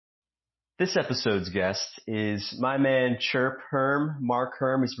This episode's guest is my man Chirp, Herm, Mark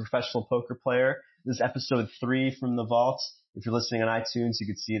Herm. He's a professional poker player. This is episode 3 from the vault. If you're listening on iTunes, you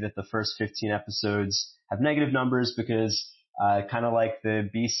can see that the first 15 episodes have negative numbers because kind of like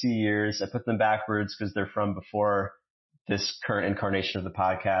the BC years, I put them backwards because they're from before this current incarnation of the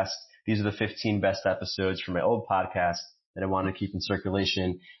podcast. These are the 15 best episodes from my old podcast that I want to keep in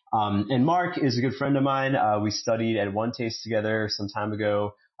circulation. And Mark is a good friend of mine. We studied at One Taste together some time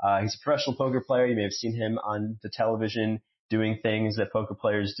ago. He's a professional poker player. You may have seen him on the television doing things that poker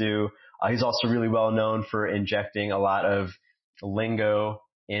players do. He's also really well known for injecting a lot of lingo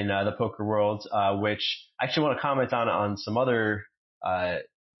in the poker world, which I actually want to comment on some other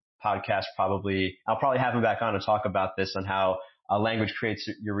podcasts probably. I'll probably have him back on to talk about this on how language creates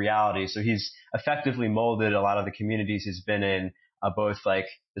your reality. So he's effectively molded a lot of the communities he's been in, both like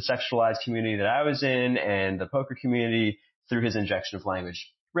the sexualized community that I was in and the poker community through his injection of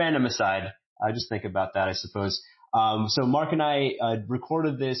language. Random aside, just think about that, I suppose. So Mark and I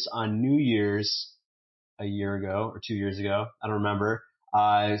recorded this on New Year's a year ago or 2 years ago. I don't remember.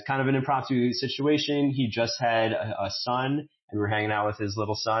 It's kind of an impromptu situation. He just had a son, and we were hanging out with his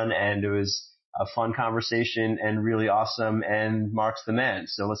little son, and it was a fun conversation and really awesome, and Mark's the man.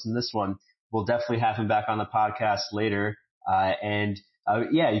 So listen to this one. We'll definitely have him back on the podcast later.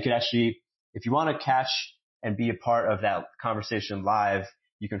 Yeah, you could actually, if you want to catch and be a part of that conversation live,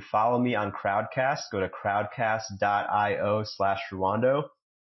 you can follow me on Crowdcast. Go to crowdcast.io/Rwando.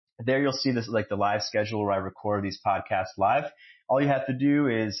 There you'll see this, like the live schedule where I record these podcasts live. All you have to do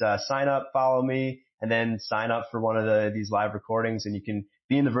is sign up, follow me, and then sign up for one of these live recordings, and you can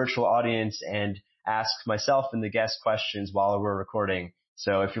be in the virtual audience and ask myself and the guest questions while we're recording.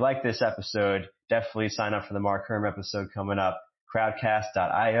 So if you like this episode, definitely sign up for the Mark Herm episode coming up.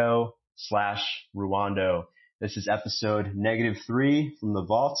 Crowdcast.io/Rwando. This is episode -3 from the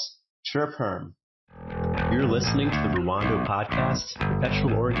vault. Chirp Herm. You're listening to the Rwando podcast,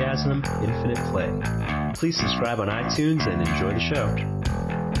 Perpetual Orgasm, Infinite Play. Please subscribe on iTunes and enjoy the show.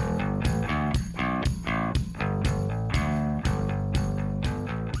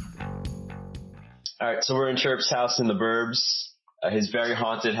 All right, so we're in Chirp's house in the burbs, his very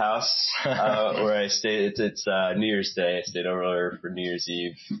haunted house, where I stayed. It's New Year's Day. I stayed over for New Year's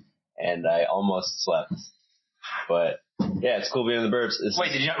Eve, and I almost slept. But yeah, it's cool being in the burbs.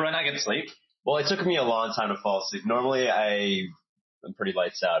 Wait, did you run out get sleep? Well, it took me a long time to fall asleep. Normally I'm pretty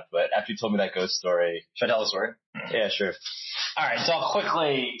lights out, but after you told me that ghost story. Should I tell the story? Yeah, sure. All right, so I'll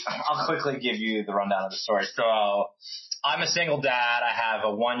quickly give you the rundown of the story. So I'm a single dad. I have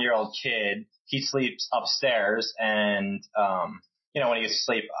a 1-year-old kid. He sleeps upstairs, and when he gets to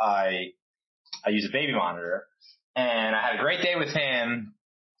sleep, I use a baby monitor. And I had a great day with him.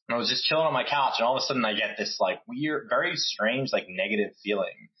 I was just chilling on my couch, and all of a sudden I get this like weird, very strange, like negative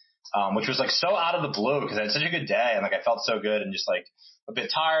feeling, which was like so out of the blue because I had such a good day and like I felt so good and just like a bit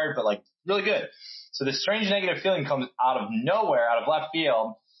tired, but like really good. So this strange negative feeling comes out of nowhere, out of left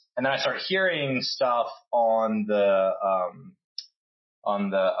field, and then I start hearing stuff on the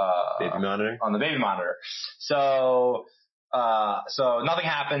baby monitor. On the baby monitor. So nothing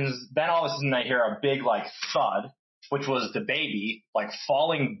happens. Then all of a sudden I hear a big like thud, which was the baby like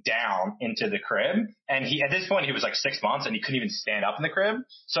falling down into the crib. And at this point he was like 6 months and he couldn't even stand up in the crib.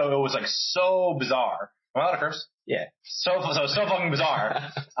 So it was like so bizarre. Am I allowed to curse? Yeah. So fucking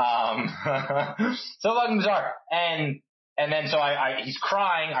bizarre. So fucking bizarre. And then so he's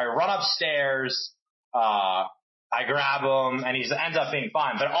crying. I run upstairs. I grab him and he ends up being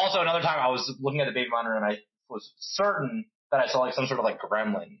fine. But also another time I was looking at the baby monitor and I was certain that I saw like some sort of like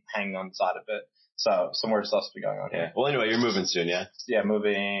gremlin hanging on the side of it. So some weird stuff's been going on. Yeah. Well, anyway, you're moving soon, yeah? Yeah,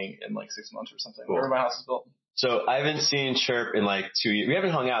 moving in like 6 months or something. Cool. Whenever my house is built. So I haven't seen Chirp in like 2 years. We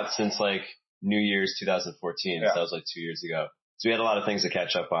haven't hung out since like New Year's 2014. Yeah. So that was like 2 years ago. So we had a lot of things to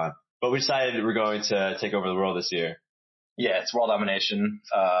catch up on. But we decided we're going to take over the world this year. Yeah, it's world domination.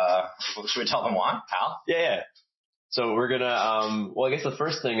 Should we tell them why? How? Yeah. So we're gonna, well, I guess the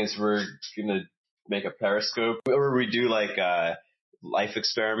first thing is we're gonna make a Periscope where we do like, life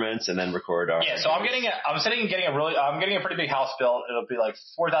experiments and then record our. Yeah, so I'm getting a pretty big house built. It'll be like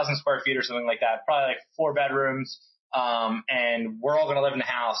 4,000 square feet or something like that. Probably like 4 bedrooms. And we're all going to live in the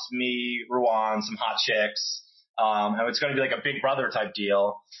house. Me, Ruan, some hot chicks. And it's going to be like a Big Brother type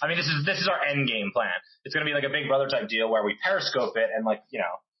deal. I mean, this is our end game plan. It's going to be like a Big Brother type deal where we Periscope it and like,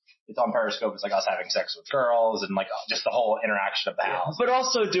 it's on Periscope. It's like us having sex with girls and like just the whole interaction of the house. But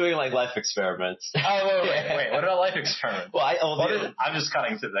also doing like life experiments. Oh, wait. What about life experiments? Well, I'm just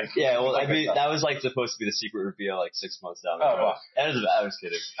cutting to the. Yeah, well, I mean, that was like supposed to be the secret reveal like 6 months down the road. Wow. I was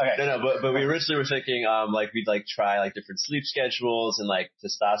kidding. Okay. No, but we originally were thinking, like we'd like try like different sleep schedules and like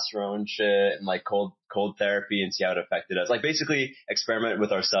testosterone shit and like cold therapy and see how it affected us. Like basically experiment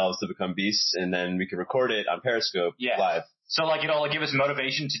with ourselves to become beasts, and then we can record it on Periscope live. So like it'll give us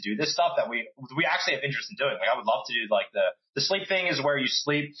motivation to do this stuff that we actually have interest in doing. Like I would love to do like the sleep thing is where you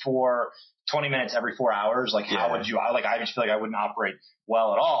sleep for 20 minutes every 4 hours. Like how would you, I just feel like I wouldn't operate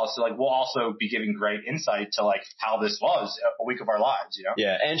well at all. So like we'll also be giving great insight to like how this was a week of our lives, you know?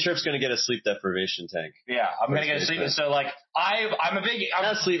 Yeah. And Chirp's going to get a sleep deprivation tank. Yeah. I'm going to get a sleep. So like I'm a big,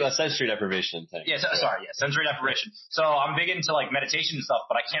 not sleep, a sensory deprivation tank. Yeah. Sensory deprivation. So I'm big into like meditation and stuff,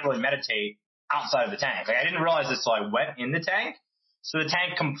 but I can't really meditate outside of the tank. Like I didn't realize this till I went in the tank. So the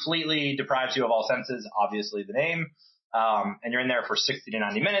tank completely deprives you of all senses, obviously the name. And you're in there for 60 to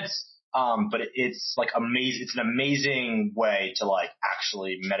 90 minutes. But it's like amazing. It's an amazing way to like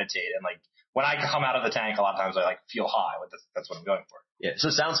actually meditate. And like when I come out of the tank, a lot of times I like feel high. That's what I'm going for. Yeah. So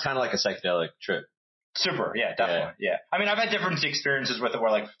it sounds kind of like a psychedelic trip. Super. Yeah, definitely. Yeah. I mean, I've had different experiences with it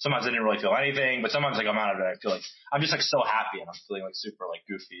where like sometimes I didn't really feel anything, but sometimes like I'm out of it, I feel like I'm just like so happy and I'm feeling like super like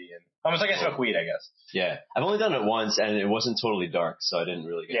goofy and almost like I smoke weed, I guess. Yeah. I've only done it once and it wasn't totally dark, so I didn't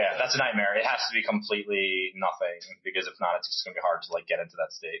really get it. That's a nightmare. It has to be completely nothing because if not, it's just going to be hard to like get into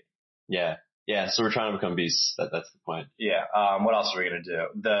that state. Yeah. Yeah, so we're trying to become beasts. That's the point. Yeah. What else are we gonna do?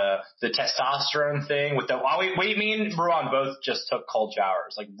 The testosterone thing with me and Ruan both just took cold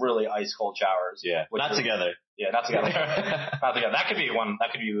showers, like really ice cold showers. Yeah. Not together. Yeah, not together. Not together. That could be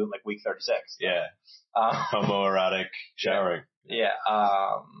like week 36. Yeah. Homoerotic showering. Yeah.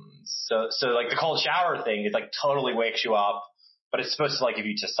 So like the cold shower thing, it like totally wakes you up, but it's supposed to like give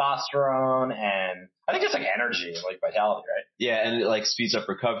you testosterone and I think it's like energy and like vitality, right? Yeah, and it like speeds up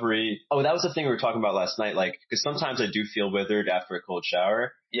recovery. Oh, that was the thing we were talking about last night. Like, because sometimes I do feel withered after a cold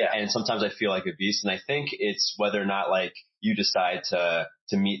shower. Yeah. And sometimes I feel like a beast. And I think it's whether or not like you decide to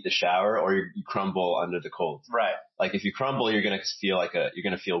meet the shower or you crumble under the cold. Right. Like if you crumble, you're gonna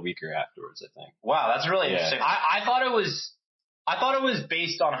feel weaker afterwards, I think. Wow, that's really interesting. I thought it was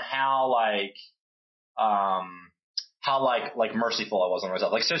based on how merciful I was on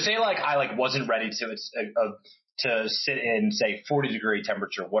myself. Like, so say like I like wasn't ready to sit in say 40-degree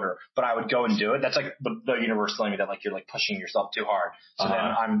temperature water, but I would go and do it. That's like the universe telling me that like you're like pushing yourself too hard. So then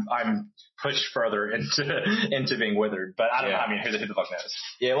I'm pushed further into being withered. But I don't know. I mean, who the fuck knows?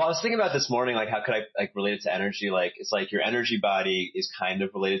 Yeah. Well, I was thinking about this morning, like how could I like relate it to energy? Like it's like your energy body is kind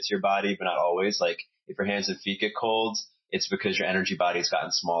of related to your body, but not always. Like if your hands and feet get cold, it's because your energy body's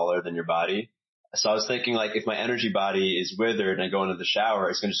gotten smaller than your body. So I was thinking like if my energy body is withered and I go into the shower,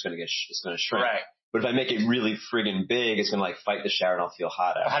 it's gonna shrink. Right. But if I make it really friggin' big, it's gonna like fight the shower and I'll feel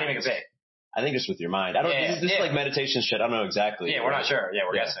hot after. How do you make it big? I think just with your mind. This is like meditation shit. I don't know exactly. Yeah, we're not sure. Yeah,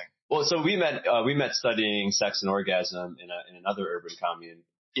 we're guessing. Well, so we met studying sex and orgasm in another urban commune.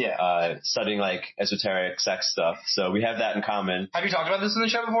 Yeah. Studying like esoteric sex stuff. So we have that in common. Have you talked about this in the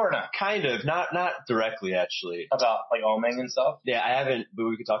show before or not? Kind of. Not directly actually. About like oming and stuff? Yeah, I haven't, but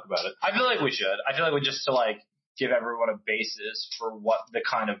we could talk about it. I feel like we should. I feel like we just to like give everyone a basis for what the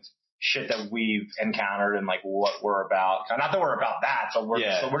kind of shit that we've encountered and like what we're about. Not that we're about that, but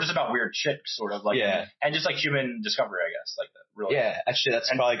we're just about weird shit sort of like and just like human discovery, I guess. Like that really. Yeah, actually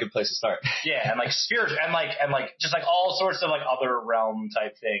that's probably a good place to start. Yeah, and like spiritual and like just like all sorts of like other realm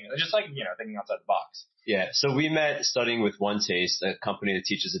type thing. Just like, you know, thinking outside the box. Yeah, so we met studying with One Taste, a company that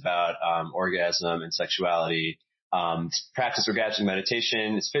teaches about orgasm and sexuality. Practice orgasmic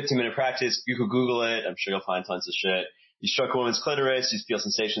meditation. It's 15-minute practice. You could Google it. I'm sure you'll find tons of shit. You stroke a woman's clitoris, you feel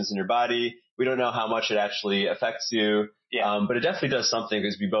sensations in your body. We don't know how much it actually affects you. Yeah. But it definitely does something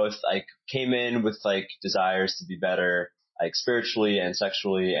because we both like came in with like desires to be better, like spiritually and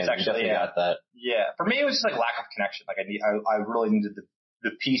sexually, and we definitely got that. Yeah. For me, it was just like lack of connection. Like I really needed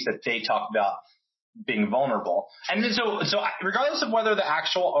the piece that they talked about being vulnerable. And then so regardless of whether the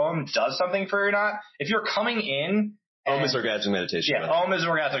actual OM does something for you or not, if you're coming in. OM is orgasmic meditation. Yeah. OM is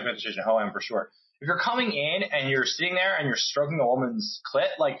orgasmic meditation. OM for short. If you're coming in and you're sitting there and you're stroking a woman's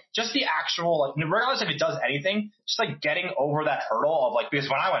clit, like just the actual, like regardless if it does anything, just like getting over that hurdle of like, because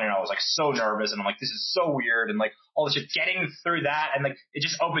when I went in, I was like so nervous and I'm like, this is so weird and like all this shit, getting through that and like it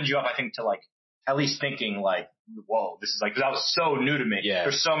just opens you up, I think, to like at least thinking like, whoa, this is like, that was so new to me. Yeah.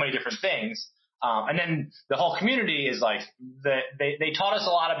 There's so many different things. And then the whole community is like, they taught us a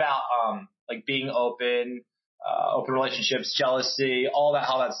lot about like being open, open relationships, jealousy, all that,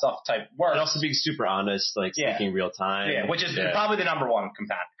 how that stuff type works. And also being super honest, like speaking real time. Yeah, which is probably the number one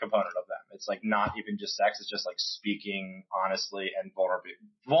component of them. It's like not even just sex, it's just like speaking honestly and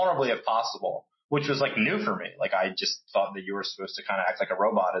vulnerably if possible, which was like new for me. Like I just thought that you were supposed to kind of act like a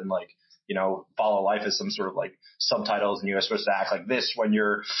robot and like, you know, follow life as some sort of like subtitles, and you're supposed to act like this when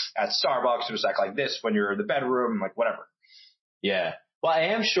you're at Starbucks, you're supposed to act like this when you're in the bedroom, like whatever. Yeah. Well,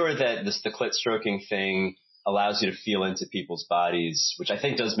 I am sure that the clit stroking thing allows you to feel into people's bodies, which I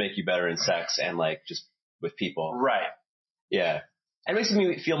think does make you better in sex and like just with people. Right. Yeah. And it makes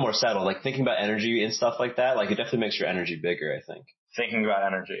me feel more settled, like thinking about energy and stuff like that. Like it definitely makes your energy bigger, I think. Thinking about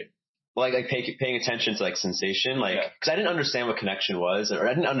energy. Like paying attention to like sensation, like, cause I didn't understand what connection was, or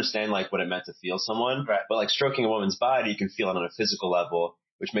I didn't understand like what it meant to feel someone. Right. But like stroking a woman's body, you can feel it on a physical level,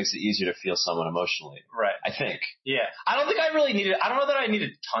 which makes it easier to feel someone emotionally. Right. I think. Yeah. I don't know that I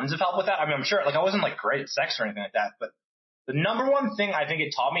needed tons of help with that. I mean, I'm sure, like, I wasn't like great at sex or anything like that, but the number one thing I think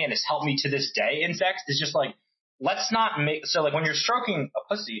it taught me and has helped me to this day in sex is just like, let's not so like when you're stroking a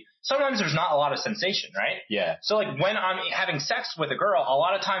pussy, sometimes there's not a lot of sensation, right? Yeah. So like when I'm having sex with a girl, a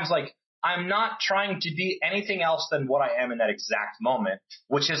lot of times like I'm not trying to be anything else than what I am in that exact moment,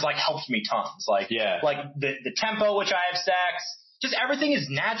 which has like helped me tons. Like, like the tempo which I have sex, just everything is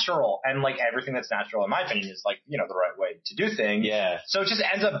natural, and like everything that's natural in my opinion is like, you know, the right way to do things. Yeah. So it just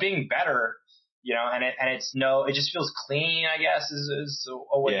ends up being better, you know, and it just feels clean, I guess is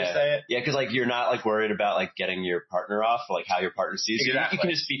a way to say it. Yeah, cause like you're not like worried about like getting your partner off, or like how your partner sees you. Exactly. You can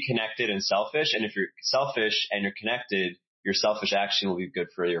just be connected and selfish, and if you're selfish and you're connected, your selfish action will be good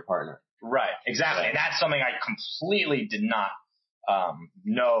for your partner. Right, exactly. And that's something I completely did not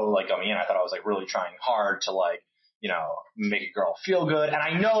know, like, I mean, I thought I was like really trying hard to like, you know, make a girl feel good. And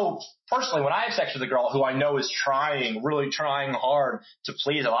I know personally when I have sex with a girl who I know is really trying hard to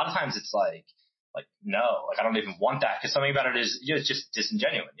please, a lot of times it's like, no, like I don't even want that, because something about it is, you know, it's just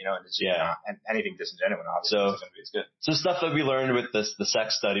disingenuous, you know, and it's just not, and anything disingenuous obviously isn't going to be as good. So stuff that we learned with the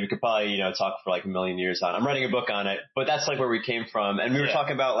sex study, we could probably, you know, talk for like a million years on. I'm writing a book on it, but that's like where we came from. And we were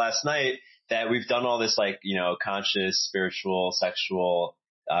talking about last night that we've done all this like, you know, conscious, spiritual, sexual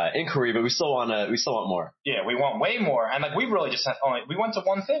inquiry, but we still want more. Yeah, we want way more. And like we really just we went to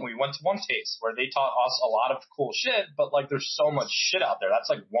one thing. We went to one taste where they taught us a lot of cool shit, but like there's so much shit out there. That's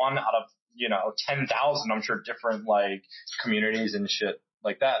like one out of, you know, 10,000, I'm sure, different like communities and shit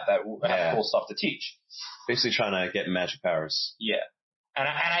like that have cool stuff to teach. Basically trying to get magic powers. Yeah. And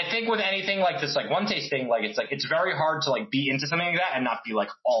I think with anything like this, like one taste thing, like it's very hard to like be into something like that and not be like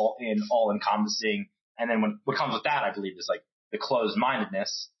all encompassing. And then what comes with that, I believe, is like the closed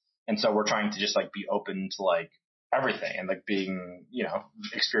mindedness. And so we're trying to just like be open to like everything and like being, you know,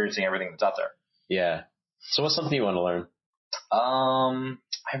 experiencing everything that's out there. Yeah. So what's something you want to learn?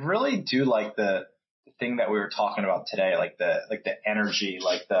 I really do like the thing that we were talking about today, like the energy,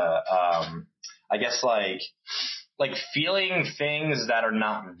 like I guess like feeling things that are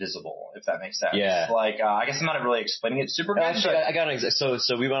not visible, if that makes sense. Yeah. Like, I guess I'm not really explaining it super good. Actually, I got an example.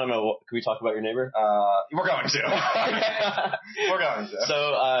 So we want to know, can we talk about your neighbor? We're going to. We're going to.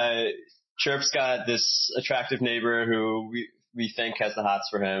 So, Chirp's got this attractive neighbor who we think has the hots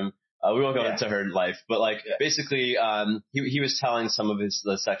for him. We won't go into her life, but like basically, he was telling some of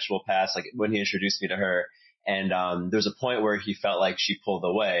the sexual past, like when he introduced me to her, and there was a point where he felt like she pulled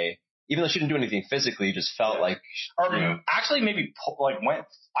away, even though she didn't do anything physically. He just felt like, actually maybe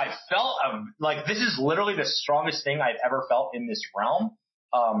I felt like this is literally the strongest thing I've ever felt in this realm.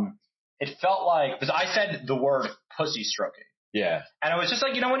 It felt like, because I said the word pussy stroking. Yeah. And it was just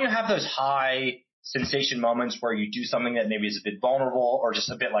like, you know, when you have those high sensation moments where you do something that maybe is a bit vulnerable or just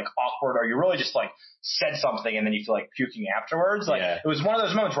a bit like awkward, or you really just like said something and then you feel like puking afterwards. Like it was one of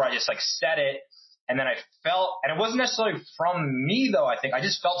those moments where I just like said it, and then I felt, and it wasn't necessarily from me though, I think I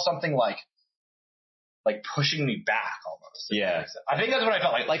just felt something like pushing me back almost. Yeah. I think that's what I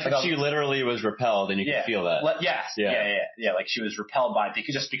felt like. Like she literally was repelled, and you could feel that. Yes. Yeah. Like she was repelled by it,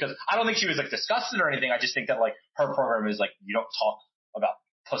 just because I don't think she was like disgusted or anything. I just think that like her program is like, you don't talk about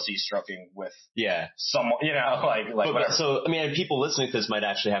pussy stroking with someone, you know, like so, I mean, people listening to this might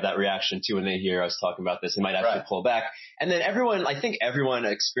actually have that reaction too when they hear us talking about this. They might actually pull back. And then I think everyone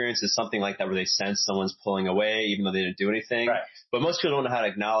experiences something like that where they sense someone's pulling away even though they didn't do anything. Right. But most people don't know how to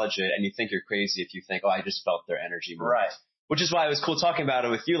acknowledge it, and you think you're crazy if you think, oh, I just felt their energy move. Right. Which is why it was cool talking about it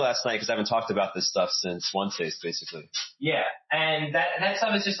with you last night, because I haven't talked about this stuff since One Taste, basically. Yeah, and that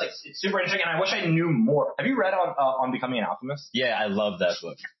stuff is just like, it's super interesting, and I wish I knew more. Have you read on Becoming an Alchemist? Yeah, I love that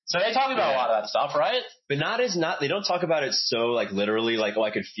book. So they talk about a lot of that stuff, right? But they don't talk about it so like literally like, oh,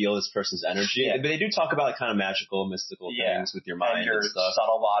 I could feel this person's energy. Yeah. But they do talk about like kind of magical, mystical things with your mind and stuff.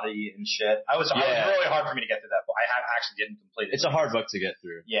 Subtle body and shit. It was really hard for me to get through that book. I actually didn't complete it. It's a hard book to get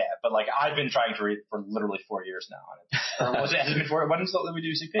through. Yeah, but like I've been trying to read it for literally 4 years now. Or was it? Has it been 4? When did we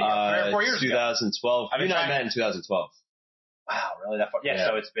do CP? 3 or 4 years 2012. I mean, I met in 2012. Wow, really? That far? Yeah,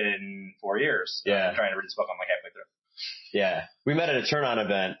 so it's been 4 years. I'm trying to read this book. I'm like halfway through. Yeah, we met at a turn-on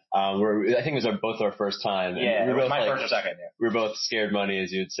event. Where I think it was both our first time. Yeah, it was my first or second. Yeah. We were both scared money,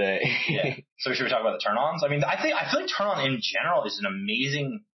 as you'd say. Yeah. So should we talk about the turn-ons? I mean, I feel like turn-on in general is an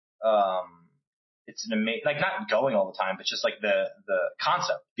amazing. It's an amazing, like not going all the time, but just like the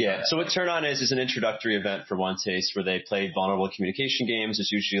concept. Yeah. So what turn-on is an introductory event for One Taste where they play vulnerable communication games.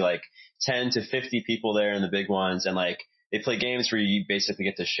 There's usually like 10 to 50 people there in the big ones, and like they play games where you basically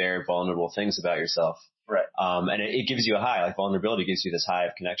get to share vulnerable things about yourself. Right. And it gives you a high, like vulnerability gives you this high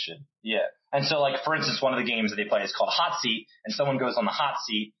of connection. Yeah. And so like, for instance, one of the games that they play is called Hot Seat, and someone goes on the hot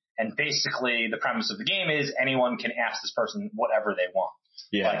seat, and basically the premise of the game is anyone can ask this person whatever they want.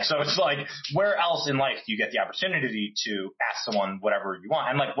 Yeah. Like, so it's like, where else in life do you get the opportunity to ask someone whatever you want?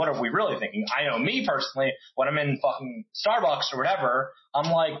 And like, what are we really thinking? I know me personally, when I'm in fucking Starbucks or whatever,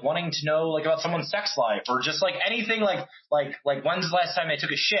 I'm like wanting to know like about someone's sex life or just like anything like when's the last time they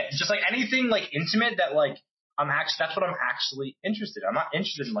took a shit? Just like anything like intimate that like that's what I'm actually interested in. I'm not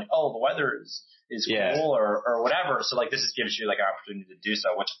interested in like, oh, the weather is cool or whatever. So like this just gives you like an opportunity to do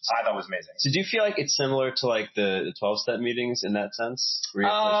so, which I thought was amazing. So do you feel like it's similar to like the 12-step meetings in that sense? Where you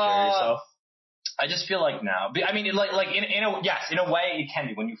have to share yourself? I just feel like now, I mean, in a way it can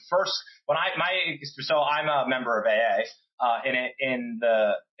be. When I'm a member of AA.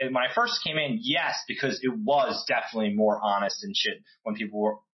 When I first came in, yes, because it was definitely more honest and shit when people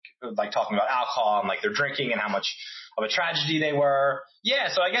were like talking about alcohol and like their drinking and how much of a tragedy they were. Yeah,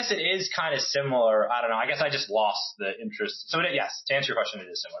 so I guess it is kind of similar. I don't know. I guess I just lost the interest. So yes, to answer your question, it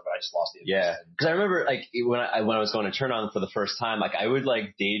is similar, but I just lost the interest. Yeah, because I remember like when I was going to turn on for the first time, like I would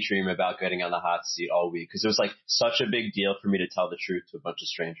like daydream about getting on the hot seat all week because it was like such a big deal for me to tell the truth to a bunch of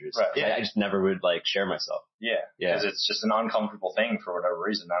strangers. Right. Yeah. I just never would like share myself. Yeah. Because it's just an uncomfortable thing for whatever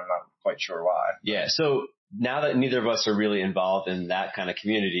reason. I'm not quite sure why. Yeah. So now that neither of us are really involved in that kind of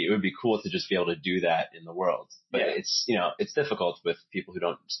community, it would be cool to just be able to do that in the world. But it's difficult with people who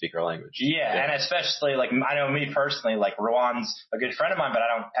don't speak our language. Yeah. And especially like, I know me personally, like Rowan's a good friend of mine, but I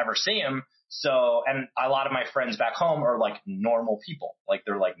don't ever see him. So, and a lot of my friends back home are like normal people. Like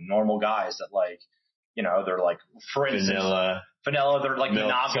they're like normal guys that like, they're like, for instance, vanilla, they're like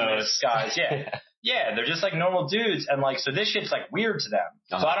monogamous guys. Yeah. Yeah, they're just like normal dudes, and like so this shit's like weird to them.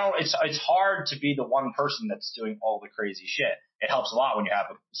 So it's hard to be the one person that's doing all the crazy shit. It helps a lot when you have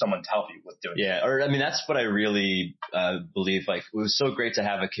someone to help you with doing it. Yeah, or I mean that's what I really believe. Like it was so great to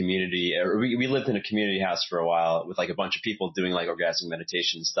have a community. We lived in a community house for a while with like a bunch of people doing like orgasmic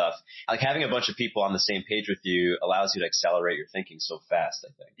meditation and stuff. Like having a bunch of people on the same page with you allows you to accelerate your thinking so fast. I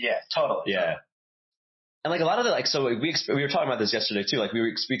think. Yeah, totally. Yeah. Totally. And like a lot of the so we were talking about this yesterday too. Like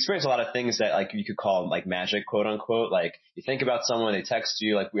we experienced a lot of things that like you could call like magic, quote unquote. Like you think about someone, they text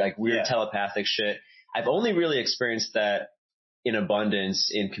you, like weird telepathic shit. I've only really experienced that in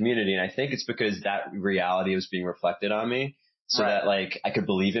abundance in community, and I think it's because that reality was being reflected on me, so that like I could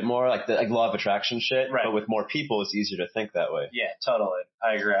believe it more, like the law of attraction shit. Right. But with more people, it's easier to think that way. Yeah, totally.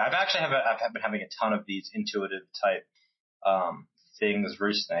 I agree. I've been having a ton of these intuitive type things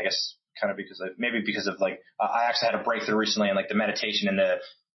recently. I guess. Kind of because of like I actually had a breakthrough recently in like the meditation in the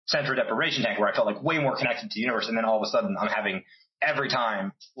sensory deprivation tank where I felt like way more connected to the universe, and then all of a sudden I'm having every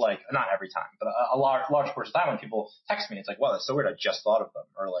time, like not every time, but a large portion of the time when people text me, it's like, wow, that's so weird. I just thought of them,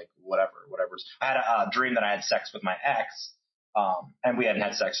 or like whatever. I had a dream that I had sex with my ex, and we hadn't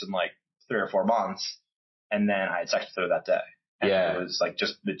had sex in like 3 or 4 months, and then I had sex with her that day. And it was like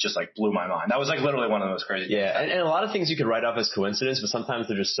it just like blew my mind. That was like literally one of the most crazy things. Yeah, and a lot of things you could write off as coincidence, but sometimes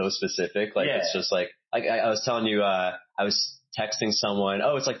they're just so specific. Like it's just like I was telling you, I was texting someone,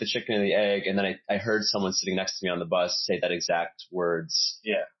 oh, it's like the chicken and the egg, and then I heard someone sitting next to me on the bus say that exact words.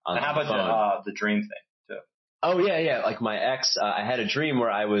 Yeah. And how about the dream thing too? Oh yeah. Like my ex, I had a dream where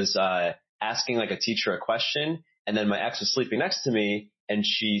I was asking like a teacher a question, and then my ex was sleeping next to me, and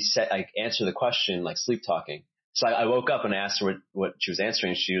she said like answer the question like sleep talking. So I woke up and I asked her what she was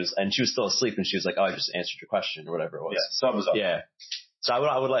answering. She was still asleep, and she was like, "Oh, I just answered your question," or whatever it was. Yeah, so bizarre. Yeah. So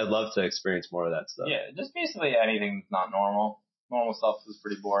I'd love to experience more of that stuff. Yeah, just basically anything that's not normal. Normal stuff is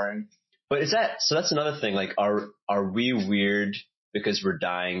pretty boring. But that's another thing. Like, are we weird because we're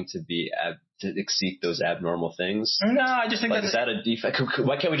dying to to seek those abnormal things? No, I just think like, is that a defect?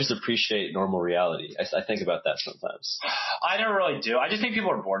 Why can't we just appreciate normal reality? I think about that sometimes. I don't really do. I just think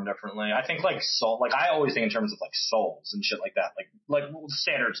people are born differently. I think like soul, like I always think in terms of like souls and shit like that, like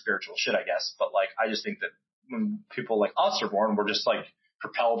standard spiritual shit, I guess. But like, I just think that when people like us are born, we're just like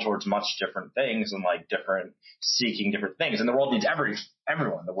propelled towards much different things and like seeking different things. And the world needs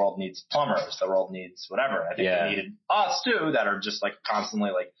everyone. The world needs plumbers. The world needs whatever. I think they needed us too, that are just like constantly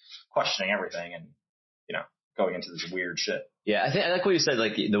like questioning everything and, you know, going into this weird shit. Yeah, I like what you said,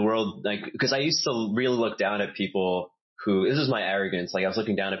 like the world, like, because I used to really look down at people who, this is my arrogance, like I was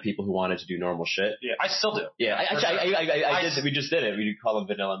looking down at people who wanted to do normal shit. Yeah, I still do. Yeah, I did, we just did it. We call them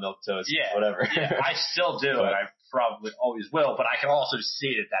vanilla milk toast, whatever. Yeah, I still do, and I probably always will, but I can also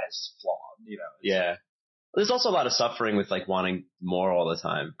see that is flawed, you know. Yeah. There's also a lot of suffering with like wanting more all the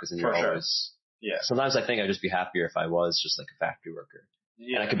time, because then you're always, sometimes I think I'd just be happier if I was just like a factory worker.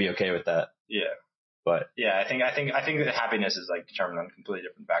 Yeah. And I could be okay with that. Yeah. But yeah, I think that happiness is like determined on completely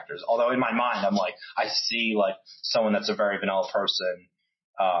different factors. Although in my mind, I'm like, I see like someone that's a very vanilla person,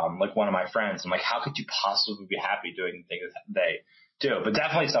 like one of my friends. I'm like, how could you possibly be happy doing the things that they do? But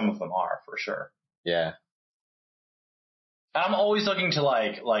definitely some of them are, for sure. Yeah. I'm always looking to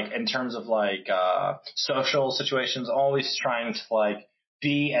like in terms of like social situations, always trying to like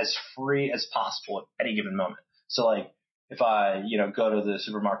be as free as possible at any given moment. So like, if I, you know, go to the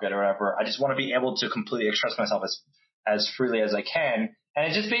supermarket or whatever, I just want to be able to completely express myself as freely as I can. And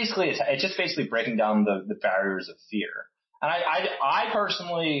it's just basically breaking down the barriers of fear. And I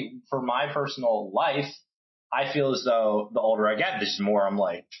personally, for my personal life, I feel as though the older I get, the more I'm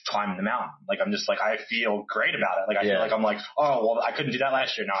like climbing the mountain. Like I'm just like, I feel great about it. Like I feel like I'm like, oh, well, I couldn't do that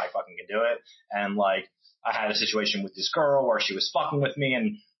last year. Now I fucking can do it. And like, I had a situation with this girl where she was fucking with me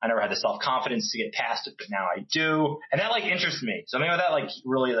and I never had the self-confidence to get past it, but now I do. And that like interests me. Something about that, like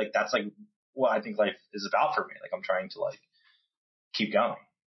really like, that's like what I think life is about for me. Like I'm trying to like keep going.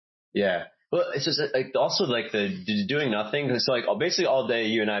 Yeah. Well, it's just like also like the doing nothing. So like basically all day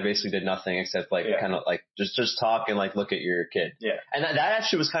you and I basically did nothing except like kind of like just talk and like look at your kid. Yeah. And that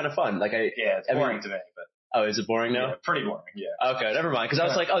actually was kind of fun. Like it's boring to me, but. Oh, is it boring now? Yeah, pretty boring, yeah. Okay, never mind. Because I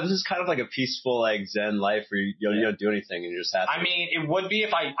was like, oh, this is kind of like a peaceful, like, Zen life where you don't do anything and you're just happy. I mean, it would be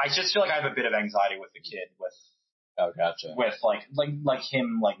if I just feel like I have a bit of anxiety with the kid, oh, gotcha. With like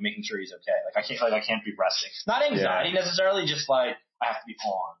him, like making sure he's okay. Like I can't be resting. Not anxiety necessarily, just like I have to be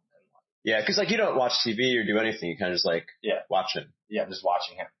on. Yeah, because like you don't watch TV or do anything. You kind of just like watch him. Yeah, I'm just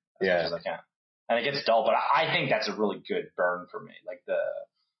watching him as much as I can. And it gets dull, but I think that's a really good burn for me. Like the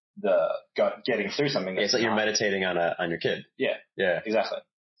getting through something. It's like you're meditating on your kid. Yeah. Yeah. Exactly.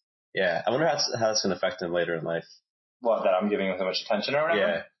 Yeah. I wonder how that's going to affect him later in life. What, that I'm giving him so much attention or whatever?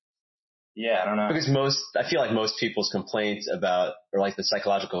 Yeah. Yeah, I don't know. Because I feel like most people's complaints about, or like the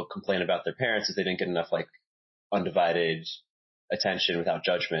psychological complaint about their parents is they didn't get enough like undivided attention without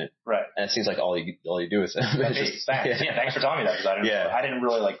judgment. Right. And it seems like all you do is thanks for telling me that, because I didn't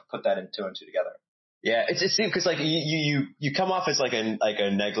really like put that in two and two together. Yeah, it seems because like you come off as like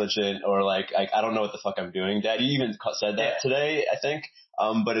a negligent or like I don't know what the fuck I'm doing, Dad. You even said that today, I think.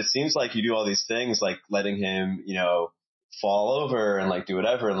 But it seems like you do all these things, like letting him, you know, fall over and like do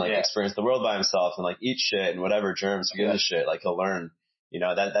whatever and like experience the world by himself and like eat shit and whatever germs give a shit. Like he'll learn. You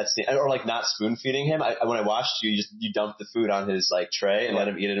know, that's or like not spoon feeding him. When I watched you dump the food on his like tray and let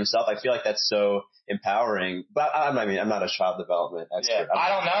him eat it himself. I feel like that's so empowering. But I'm not a child development expert. I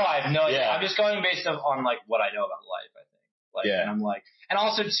don't know. I have no idea. I'm just going based on like what I know about life, I think. Like, and I'm like, and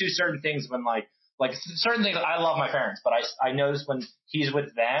also to certain things when like certain things, I love my parents, but I notice when he's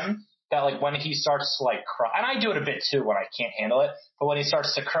with them that like when he starts to like cry, and I do it a bit too when I can't handle it, but when he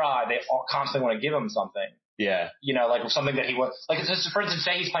starts to cry, they all constantly want to give him something. Yeah. You know, like something that he was, like, for instance,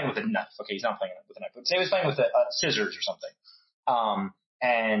 say he's playing with a knife. Okay, he's not playing with a knife, but say he was playing with scissors or something.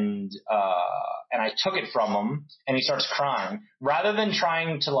 And I took it from him and he starts crying. Rather than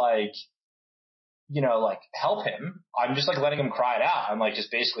trying to like, you know, like help him, I'm just like letting him cry it out. I'm like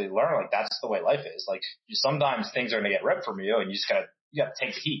just basically learn like that's the way life is. Like sometimes things are going to get ripped from you and you gotta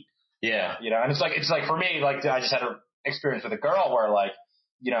take the heat. Yeah. You know, and it's like for me, like I just had an experience with a girl where like,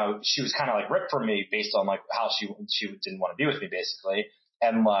 you know, she was kind of like ripped from me based on like how she didn't want to be with me basically.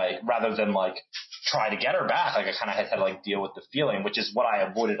 And like, rather than like try to get her back, like I kind of had to like deal with the feeling, which is what I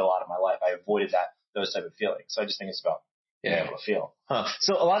avoided a lot of my life. I avoided those type of feelings. So I just think it's about being able to feel. Huh.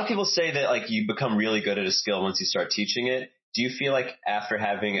 So a lot of people say that like you become really good at a skill once you start teaching it. Do you feel like after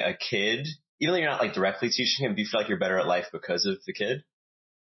having a kid, even though you're not like directly teaching him, do you feel like you're better at life because of the kid?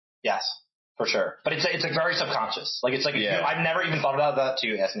 Yes. For sure. But it's like very subconscious. Like it's like, I've never even thought about that till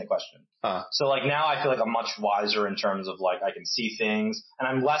you asked me a question. So like now I feel like I'm much wiser in terms of like I can see things and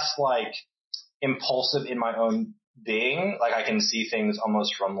I'm less like, impulsive in my own being. Like I can see things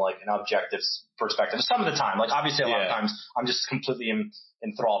almost from like an objective perspective some of the time. Like obviously a lot of times I'm just completely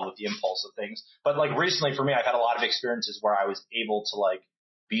enthralled with the impulse of things. But like recently for me, I've had a lot of experiences where I was able to like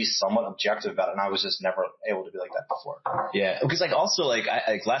be somewhat objective about it, and I was just never able to be like that before. Yeah, because like also like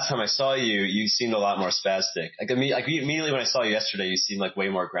last time I saw you, you seemed a lot more spastic. Like immediately when I saw you yesterday, you seemed like way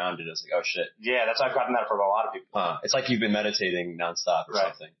more grounded. I was like, oh shit. Yeah, I've gotten that from a lot of people. It's like you've been meditating nonstop or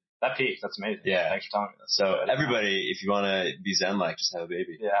something. That peak, that's amazing. Yeah. Thanks for telling me that. So everybody, if you want to be Zen-like, just have a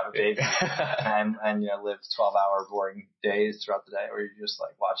baby. Yeah, have a baby. and live 12-hour boring days throughout the day where you're just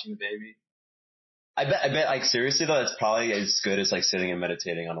like watching the baby. I bet, like seriously though, it's probably as good as like sitting and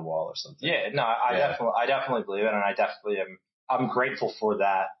meditating on a wall or something. Yeah, no, I definitely believe it, and I definitely I'm grateful for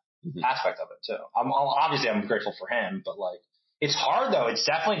that aspect of it too. I'm grateful for him, but like, it's hard though. It's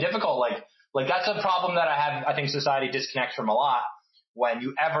definitely difficult. Like that's a problem that I think society disconnects from a lot. When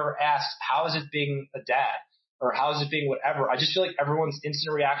you ever ask, how is it being a dad? Or how is it being whatever? I just feel like everyone's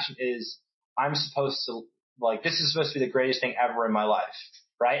instant reaction is, I'm supposed to, like, this is supposed to be the greatest thing ever in my life.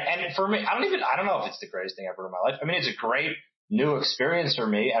 Right? And for me, I don't know if it's the greatest thing ever in my life. I mean, it's a great new experience for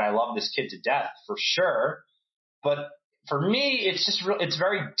me, and I love this kid to death, for sure. But for me, it's just it's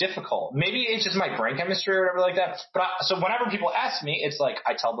very difficult. Maybe it's just my brain chemistry or whatever like that. But so whenever people ask me, it's like,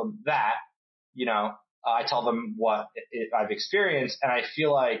 I tell them that, I tell them what I've experienced, and I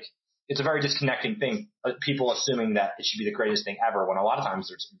feel like it's a very disconnecting thing, people assuming that it should be the greatest thing ever, when a lot of times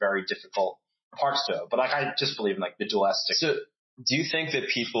there's very difficult parts to it. But like, I just believe in like the dualistic. So do you think that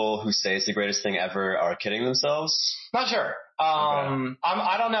people who say it's the greatest thing ever are kidding themselves? Not sure.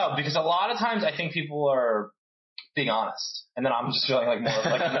 I don't know, because a lot of times I think people are being honest, and then I'm just feeling like more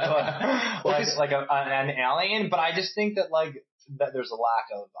like an alien. But I just think that that there's a lack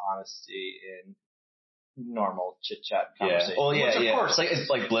of honesty in normal chit chat conversation. Well, Of course. It's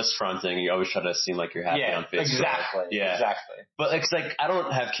like bliss fronting. You always try to seem like you're happy on Facebook. Exactly. But it's like, I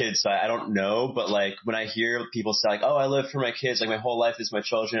don't have kids, so I don't know. But like, when I hear people say like, oh, I live for my kids, like my whole life is my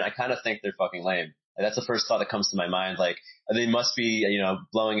children, I kind of think they're fucking lame. Like, that's the first thought that comes to my mind. Like, they must be,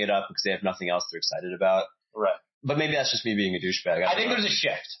 blowing it up because they have nothing else they're excited about. Right. But maybe that's just me being a douchebag. I think there's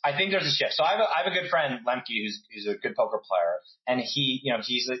a shift. So I have a good friend, Lemke, who's a good poker player, and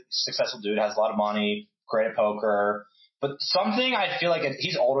he's a successful dude, has a lot of money, great at poker. But something I feel like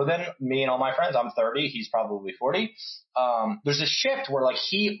he's older than me and all my friends. I'm 30. He's probably 40. There's a shift where like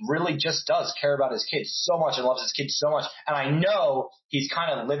he really just does care about his kids so much and loves his kids so much. And I know he's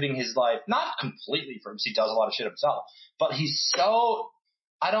kind of living his life, not completely for him, because he does a lot of shit himself, but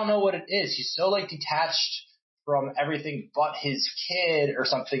I don't know what it is. He's so like detached from everything but his kid or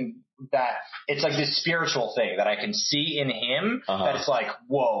something, that it's like this spiritual thing that I can see in him, that it's like,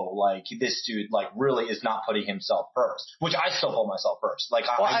 whoa, like this dude like really is not putting himself first, which I still put myself first. Like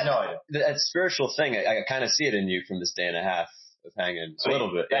I have no idea. That spiritual thing, I kind of see it in you from this day and a half of hanging. A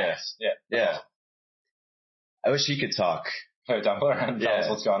little bit. Yeah. I wish he could talk. Tumblr and tell us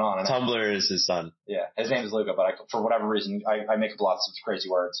what's going on. Tumblr is his son. Yeah, his name is Luca, but for whatever reason, I make up lots of crazy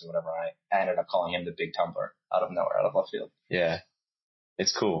words and whatever. I ended up calling him the Big Tumblr out of nowhere, out of left field. Yeah,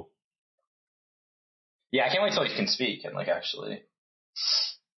 it's cool. Yeah, I can't wait till he can speak and like actually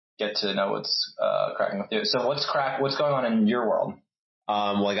get to know what's cracking with you. So what's going on in your world?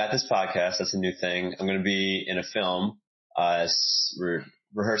 Well, I got this podcast. That's a new thing. I'm going to be in a film. We're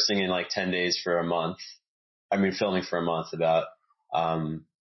rehearsing in like 10 days for a month. Filming for a month about,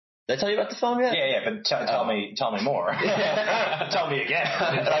 did I tell you about the film yet? Yeah, but tell me more. Tell me again.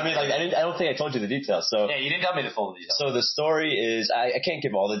 I don't think I told you the details. So yeah, you didn't tell me the full details. So the story is, I can't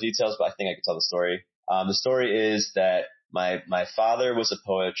give all the details, but I think I can tell the story. The story is that my father was a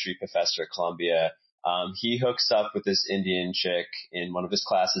poetry professor at Columbia. He hooks up with this Indian chick in one of his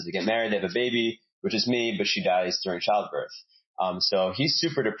classes. They get married, they have a baby, which is me, but she dies during childbirth. So he's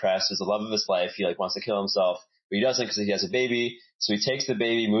super depressed. It's the love of his life. He wants to kill himself, but he doesn't because he has a baby. So he takes the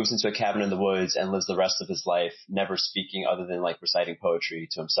baby, moves into a cabin in the woods, and lives the rest of his life never speaking other than reciting poetry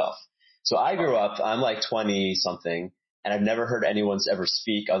to himself. So I grew up, I'm like 20 something, and I've never heard anyone ever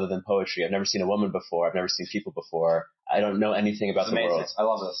speak other than poetry. I've never seen a woman before. I've never seen people before. I don't know anything about the world. I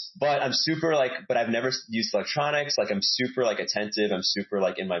love this. But I'm super but I've never used electronics. I'm super attentive. I'm super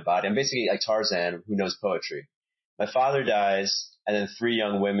in my body. I'm basically like Tarzan who knows poetry. My father dies, and then 3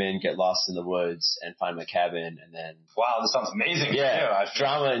 young women get lost in the woods and find my cabin, and then... Wow, this sounds amazing. Yeah,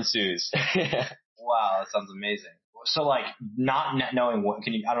 drama ensues. Wow, that sounds amazing. So, not knowing what...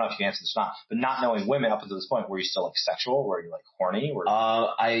 I don't know if you can answer this or not, but not knowing women up until this point, were you still, sexual? Were you, horny?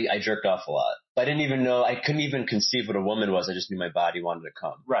 I jerked off a lot. I didn't even know... I couldn't even conceive what a woman was. I just knew my body wanted to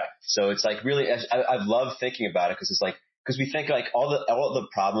come. Right. So it's, really... I've loved thinking about it, because it's, because we think like all the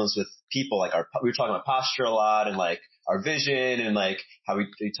problems with people, like we were talking about posture a lot and like our vision and like how we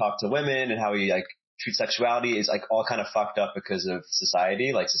talk to women and how we like treat sexuality is like all kind of fucked up because of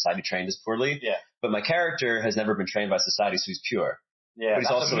society. Like society trained us poorly. Yeah. But my character has never been trained by society, so he's pure. Yeah. But he's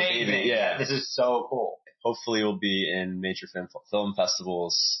That's also amazing. a baby. Yeah. This is so cool. Hopefully we'll be in major film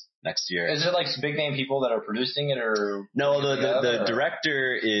festivals next year. Is it like big name people that are producing it or? No, the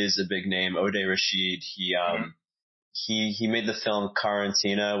director is a big name, Odeh Rashid. He made the film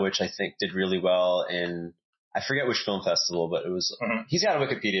Quarantina, which I think did really well in, I forget which film festival, but it was, he's got a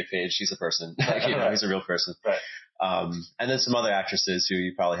Wikipedia page. He's a person. Like, you know, he's a real person. Right. And then some other actresses who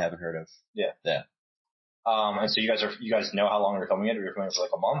you probably haven't heard of. Yeah. Yeah. And so you guys know how long you're filming it, or you're filming it for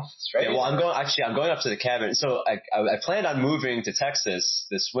like a month straight? Yeah, well, I'm going up to the cabin. So I planned on moving to Texas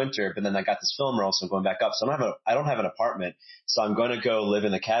this winter, but then I got this film role, so I'm going back up. So I don't have an apartment, so I'm going to go live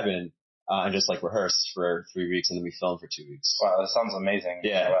in the cabin, and just like rehearse for 3 weeks and then we film for 2 weeks. Wow, that sounds amazing.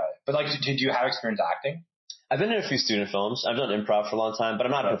 Yeah. But like, did you have experience acting? I've been in a few student films. I've done improv for a long time, but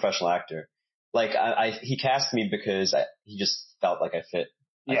I'm not a professional actor. Like he cast me because he just felt like I fit.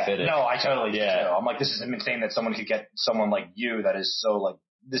 Yeah, no, I totally do. I'm like, this is insane that someone could get someone like you that is so like,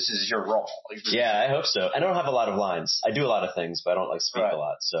 this is your role. Like, yeah, I hope so. I don't have a lot of lines. I do a lot of things, but I don't like speak a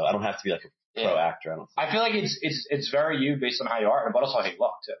lot. So I don't have to be like a pro actor. I feel like it's very you based on how you are, but also how you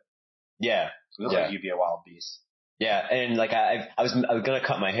look too. Yeah. You look like you'd be a wild beast. Yeah, and like I was gonna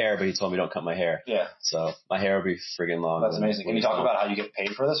cut my hair, but he told me don't cut my hair. Yeah. So my hair will be friggin' long. That's amazing. Can you talk about how you get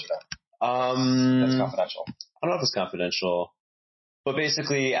paid for this or no? That's confidential. I don't know if it's confidential. But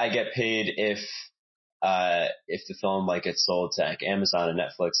basically, I get paid if the film like gets sold to like Amazon and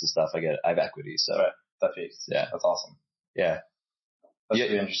Netflix and stuff. I have equity, so that piece. Yeah, that's awesome. Yeah, that's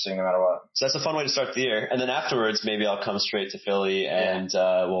really interesting, no matter what. So that's a fun way to start the year, and then afterwards, maybe I'll come straight to Philly and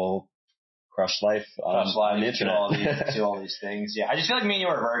we'll crush life on the internet. Do all these things. Yeah, I just feel like me and you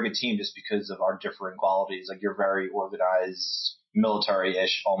are a very good team, just because of our differing qualities. Like you're very organized,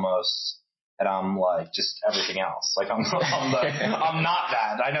 military-ish almost. And I'm like just everything else. Like I'm not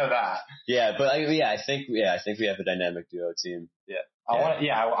that. I know that. Yeah, but I think we have a dynamic duo team. Yeah.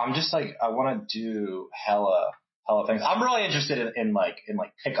 I'm just like, I want to do hella things. I'm really interested in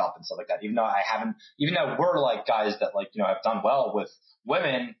pickup and stuff like that. Even though we're like guys that like, you know, have done well with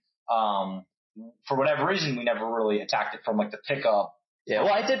women, for whatever reason, we never really attacked it from like the pickup. Yeah.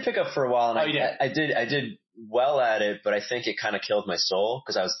 Well, I did pick up for a while and I did well at it, but I think it kind of killed my soul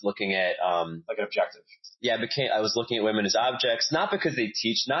because I was looking at like an objective. Yeah, I was looking at women as objects, not because they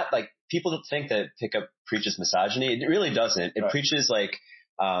teach, not like people think that pickup preaches misogyny. It really doesn't. It preaches like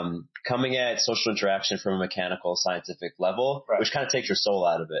coming at social interaction from a mechanical, scientific level, which kind of takes your soul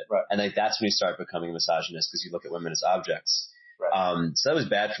out of it. Right. And like that's when you start becoming a misogynist because you look at women as objects. Right. So that was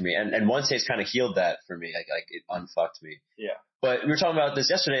bad for me. And One Taste kind of healed that for me. Like it unfucked me. Yeah. But we were talking about this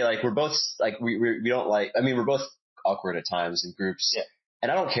yesterday. Like we're both like we don't like. I mean, we're both awkward at times in groups. Yeah.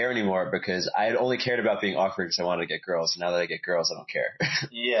 And I don't care anymore because I had only cared about being awkward because I wanted to get girls. And now that I get girls, I don't care.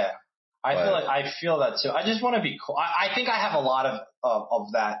 Yeah. I feel that too. I just want to be cool. I think I have a lot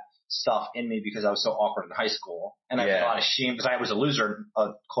of that stuff in me because I was so awkward in high school, and I had a lot of shame because I was a loser, a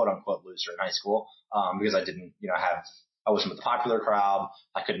quote unquote loser in high school, because I didn't, I wasn't with the popular crowd.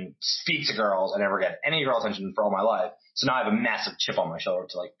 I couldn't speak to girls. I never got any girl attention for all my life. So now I have a massive chip on my shoulder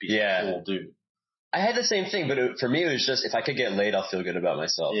to like be a cool dude. I had the same thing, but for me it was just if I could get laid, I'll feel good about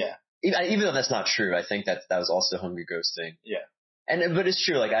myself. Yeah. Even though that's not true, I think that was also hungry ghosting. Yeah. But it's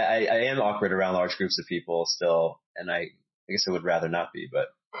true. Like I am awkward around large groups of people still, and I guess I would rather not be, but.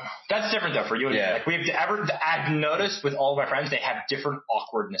 That's different though for you and me. Like I've noticed with all of my friends, they have different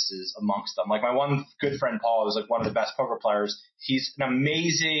awkwardnesses amongst them. Like my one good friend Paul is like one of the best poker players. He's an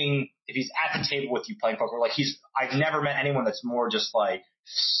amazing, if he's at the table with you playing poker, like I've never met anyone that's more just like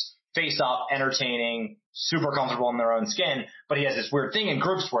face up, entertaining, super comfortable in their own skin. But he has this weird thing in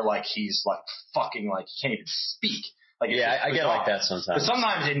groups where like he's like fucking like he can't even speak. Like I get like that sometimes. But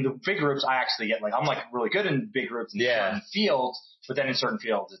sometimes in the big groups, I actually get like I'm like really good in big groups in certain fields. But then in certain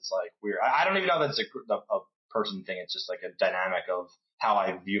fields, it's like weird. I don't even know that it's a person thing. It's just like a dynamic of how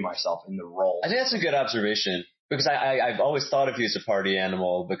I view myself in the role. I think that's a good observation because I've always thought of you as a party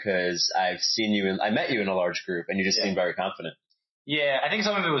animal because I've seen you I met you in a large group and you just seem very confident. Yeah, I think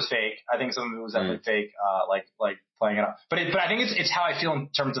some of it was fake. I think some of it was definitely fake, like playing it up. But I think it's how I feel in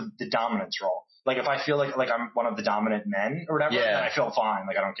terms of the dominance role. Like if I feel like I'm one of the dominant men or whatever, then I feel fine.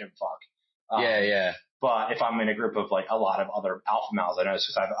 Like I don't give a fuck. But if I'm in a group of like a lot of other alpha males, I know it's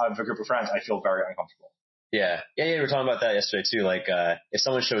just I have a group of friends, I feel very uncomfortable. Yeah, we were talking about that yesterday too. Like, if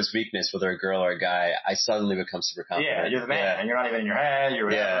someone shows weakness, whether a girl or a guy, I suddenly become super confident. Yeah, you're the man, and you're not even in your head, you're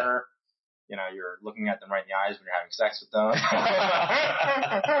whatever. you're looking at them right in the eyes when you're having sex with them.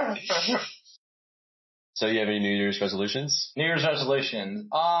 So you have any New Year's resolutions? New Year's resolution.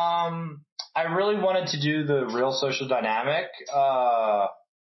 I really wanted to do the Real Social Dynamic,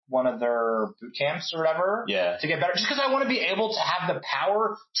 one of their boot camps or whatever. Yeah. To get better. Just because I want to be able to have the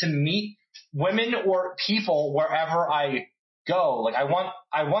power to meet women or people wherever I go. Like I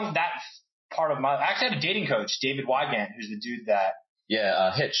want that part of I actually had a dating coach, David Wygant, who's the dude that.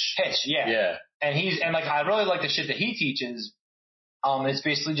 Yeah, Hitch. Yeah. Yeah. And I really like the shit that he teaches. It's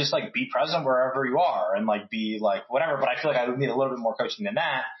basically just like be present wherever you are and like be like whatever. But I feel like I would need a little bit more coaching than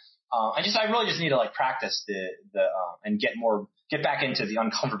that. I really just need to like practice and get back into the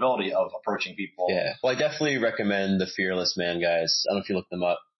uncomfortability of approaching people. Yeah. Well, I definitely recommend the Fearless Man guys. I don't know if you look them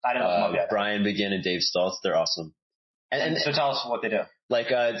up. I didn't look them up yet. Brian Begin and Dave Stoltz. They're awesome. And so tell us what they do. Like,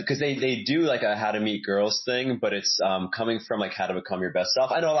 cause they do like a how to meet girls thing, but it's, coming from like how to become your best self.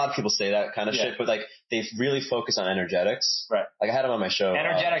 I know a lot of people say that kind of shit, but like they really focus on energetics. Right. Like I had them on my show.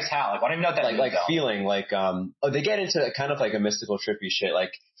 Energetics how? Like, I don't even know what that means. Like feeling like, they get into kind of like a mystical trippy shit.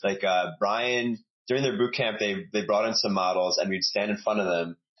 Like, Brian, during their boot camp, they brought in some models and we'd stand in front of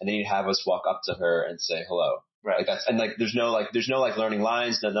them and then he'd have us walk up to her and say hello. Right. Like there's no learning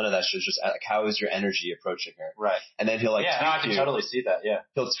lines, none of that shit. It's just like, how is your energy approaching her? Right. And then he'll like, I can totally see that. Yeah.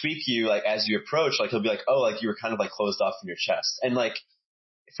 He'll tweak you like as you approach, like he'll be like, oh, like you were kind of like closed off in your chest. And like,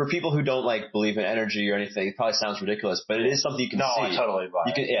 for people who don't like believe in energy or anything, it probably sounds ridiculous, but it is something you can see. No, I totally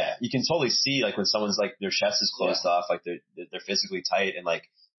buy it. You can totally see like when someone's like their chest is closed off, like they're physically tight and like,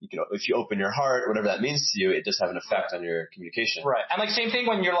 if you open your heart, whatever that means to you, it does have an effect on your communication. Right. And like same thing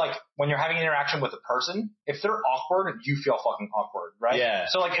when you're having an interaction with a person, if they're awkward, you feel fucking awkward, right? Yeah.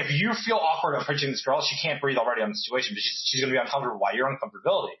 So like if you feel awkward approaching this girl, she can't breathe already on the situation, but she's going to be uncomfortable by your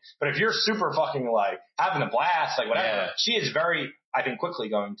uncomfortability. But if you're super fucking like having a blast, like whatever, she is very, I think, quickly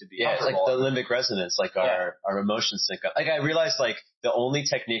going to be comfortable. It's like the limbic resonance, like our emotions sync up. Like I realized like the only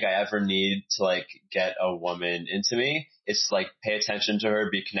technique I ever need to like get a woman into me is like pay attention to her,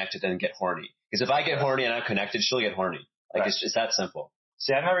 be connected, and get horny. Because if I get horny and I'm connected, she'll get horny. Like it's that simple.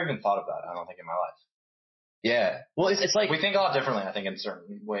 See, I've never even thought of that. I don't think in my life. Yeah. Well, it's like we think a lot differently. I think in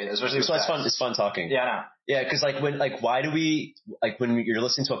certain ways, especially. So it's fun. It's fun talking. Yeah, I know. Yeah, because why do we when you're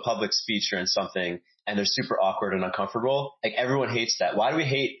listening to a public speech or in something and they're super awkward and uncomfortable? Like everyone hates that. Why do we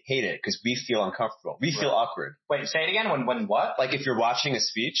hate it? Because we feel uncomfortable. We feel awkward. Wait, say it again. When what? Like if you're watching a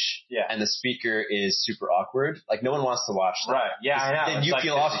speech, and the speaker is super awkward, like no one wants to watch that. Right. Yeah, I know. Then you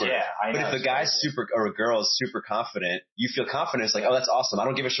feel awkward. Yeah, I know. But if the guy's super or a girl is super confident, you feel confident. It's like, oh, that's awesome. I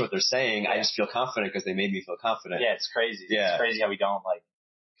don't give a shit what they're saying. I just feel confident because they made me feel confident. Yeah, it's crazy. Yeah. It's crazy how we don't like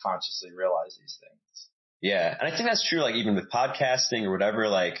consciously realize these things. Yeah. And I think that's true, like, even with podcasting or whatever,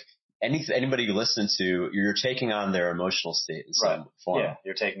 like, anybody you listen to, you're taking on their emotional state in some form. Yeah,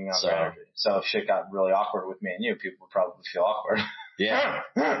 you're taking on their energy. So if shit got really awkward with me and you, people would probably feel awkward. Yeah.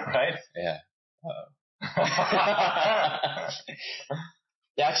 Right? Yeah.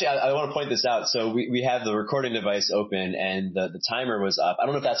 Actually, I want to point this out. So we have the recording device open and the timer was up. I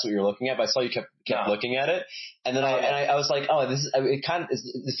don't know if that's what you're looking at, but I saw you kept looking at it. And then I was like, oh,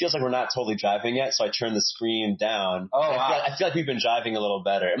 it feels like we're not totally driving yet. So I turned the screen down. Oh, wow. I feel like we've been driving a little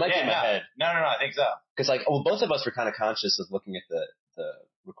better. It might be in my head. No, I think so. Because both of us were kind of conscious of looking at the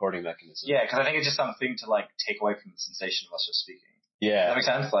recording mechanism. Yeah, because I think it's just something to like take away from the sensation of us just speaking. Yeah. Does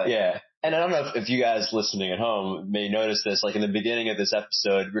that make sense? Yeah. And I don't know if you guys listening at home may notice this, like in the beginning of this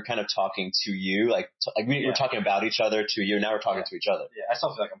episode, we're kind of talking to you, we're talking about each other to you. Now we're talking to each other. Yeah, I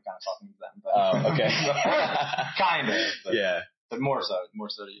still feel like I'm kind of talking to them. But okay. Kind of. But, yeah. But more so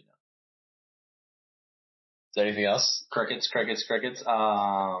to you know. Is there anything else? Crickets. Yeah,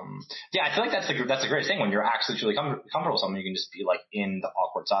 I feel like that's the greatest thing when you're actually truly comfortable with someone. You can just be like in the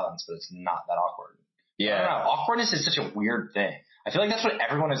awkward silence, but it's not that awkward. Yeah. I don't know. Awkwardness is such a weird thing. I feel like that's what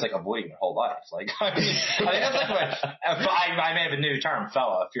everyone is like avoiding their whole life. Like, I mean, I think that's like I may have a new term,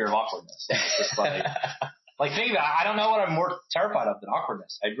 fella, fear of awkwardness. It's just like think about it. I don't know what I'm more terrified of than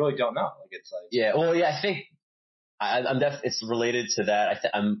awkwardness. I really don't know. Like, it's like. Yeah. Well, yeah, I think it's related to that.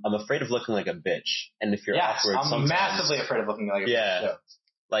 I'm afraid of looking like a bitch. And if you're awkward, I'm massively afraid of looking like a bitch. Yeah.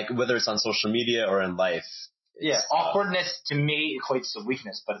 Like whether it's on social media or in life. Yeah. Awkwardness to me equates to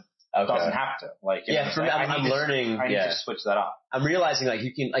weakness, but it doesn't have to. Like, for me, I'm learning. I need to switch that up. I'm realizing like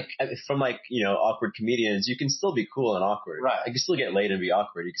you can from awkward comedians, you can still be cool and awkward. Right. You can still get laid and be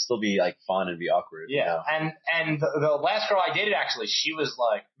awkward. You can still be like fun and be awkward. Yeah. You know? And the last girl I dated actually, she was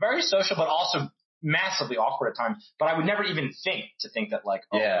like very social, but also massively awkward at times. But I would never even think that like,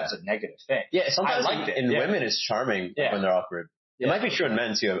 that's a negative thing. Yeah. Sometimes I liked it. in women it's charming when they're awkward. It might be true in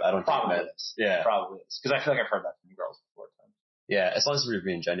men too. I don't think men. Is. Yeah. Probably is. Because I feel like I've heard that from girls before. Yeah, as long as we're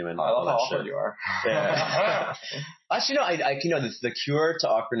being genuine. I love how awkward you are. Yeah. Actually, no, the cure to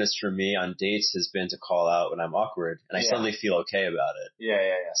awkwardness for me on dates has been to call out when I'm awkward, and I suddenly feel okay about it. Yeah.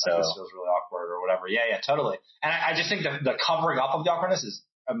 So this feels really awkward or whatever. Yeah, totally. And I just think the covering up of the awkwardness is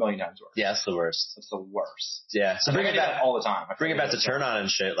a million times worse. Yeah, it's the worst. It's the worst. Yeah. So bring it back all the time. Bring it back to turn on and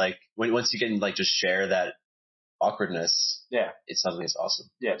shit. Like once you can like just share that awkwardness. Yeah. It suddenly is awesome.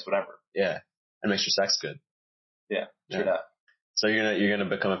 Yeah, it's whatever. Yeah. And makes your sex good. Yeah. True that. So you're gonna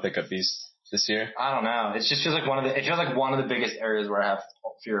become a pickup beast this year? I don't know. It just feels like one of the biggest areas where I have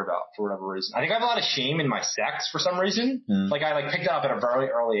fear about for whatever reason. I think I have a lot of shame in my sex for some reason. Like I picked that up at a very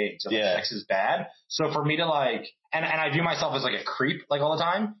early age. So sex is bad. So for me to and I view myself as like a creep like all the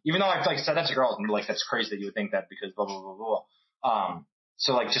time, even though I've said that to girls and like that's crazy that you would think that because blah blah blah blah.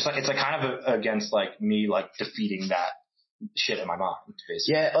 So it's kind of against me defeating that shit in my mind,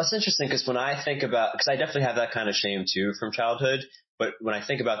 basically. Yeah, well, it's interesting because when I think about, because I definitely have that kind of shame too from childhood, but when I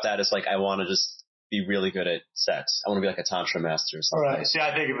think about that, it's like I want to just be really good at sex. I want to be like a tantra master or something. All right. See,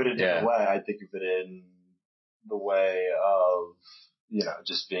 I think of it in a different way. I think of it in the way of,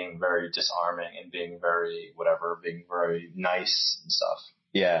 just being very disarming and being very nice and stuff.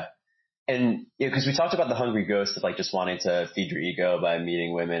 Yeah. And because we talked about the hungry ghost of just wanting to feed your ego by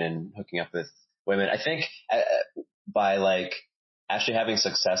meeting women and hooking up with women. I think by actually having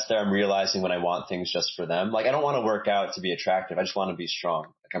success there, I'm realizing when I want things just for them. I don't want to work out to be attractive. I just want to be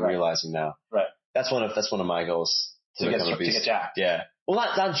strong. I'm realizing now. Right. That's one of my goals to get jacked. Yeah. Well,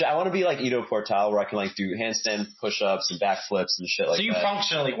 not I want to be like Ido Portal where I can do handstand push-ups and backflips and shit like that. So you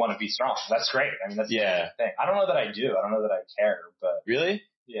functionally want to be strong. That's great. I mean, that's the thing. I don't know that I do. I don't know that I care, but. Really?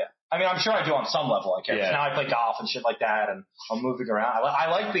 Yeah. I mean, I'm sure I do on some level. I care. Yeah. Now I play golf and shit like that, and I'm moving around.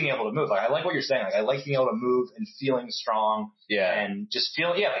 I like being able to move. I like what you're saying. I like being able to move and feeling strong. Yeah. And just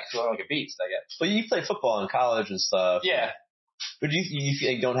feeling like a beast, I guess. Well, you play football in college and stuff. Yeah. But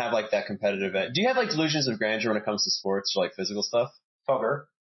you don't have that competitive edge. Do you have delusions of grandeur when it comes to sports or physical stuff? Poker.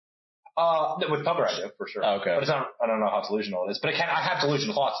 With poker I do, for sure. Oh, okay. But it's not, I don't know how delusional it is. But I have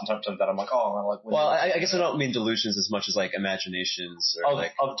delusional thoughts sometimes that I'm well, I guess I don't mean delusions as much as imaginations or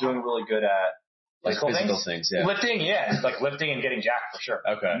of doing really good at physical things, yeah. Lifting, yeah. Lifting and getting jacked for sure.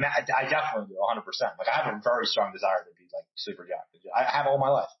 Okay. I definitely do, 100%. I have a very strong desire to be super jacked. I have all my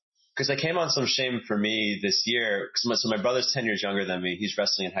life. Because I came on some shame for me this year, so my brother's 10 years younger than me. He's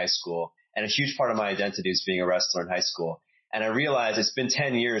wrestling in high school, and a huge part of my identity is being a wrestler in high school. And I realized it's been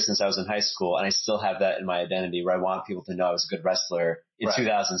 10 years since I was in high school, and I still have that in my identity where I want people to know I was a good wrestler in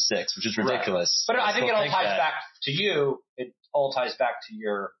 2006, which is ridiculous. Right. But I think it all ties back to you. It all ties back to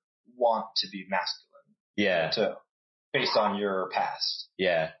your want to be masculine. Yeah. Too, based on your past.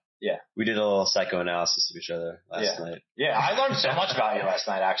 Yeah. Yeah. We did a little psychoanalysis of each other last night. Yeah, I learned so much about you last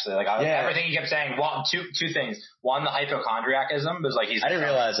night, actually. Everything you kept saying. Well, two things. One, the hypochondriacism was I didn't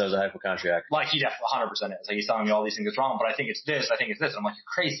realize I was a hypochondriac. He definitely 100% is. He's telling me all these things that's wrong, but I think it's this. And I'm like, you're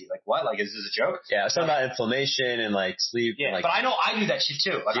crazy. What? Is this a joke? Yeah, I was talking about inflammation and sleep. Yeah, and, but I know I do that shit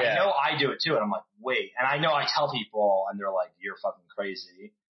too. I know I do it too, and I'm like, wait. And I know I tell people, and they're like, you're fucking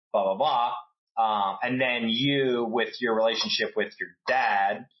crazy. Blah blah blah. And then you, with your relationship with your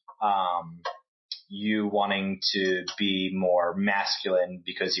dad. You wanting to be more masculine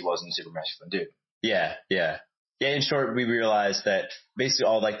because he wasn't a super masculine dude. Yeah. In short, we realized that basically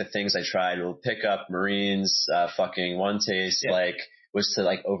all the things I tried, pick up Marines, fucking one taste, was to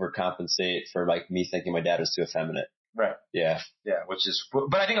overcompensate for me thinking my dad was too effeminate. Right. Yeah. Yeah,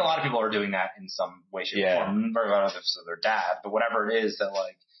 but I think a lot of people are doing that in some way, shape, or form. Very lot of it's their dad, but whatever it is that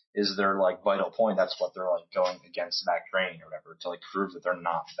is their vital point. That's what they're going against that grain or whatever to prove that they're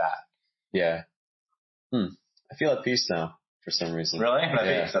not that. Yeah. I feel at peace now for some reason. Really?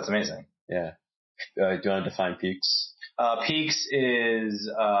 Peace. That's amazing. Yeah. Do you want to define peaks? Peaks is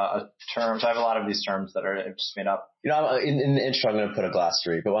a term. So I have a lot of these terms that are just made up. In the intro, I'm going to put a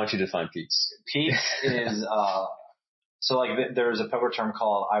glossary, but why don't you define peaks? Peaks is there's a poker term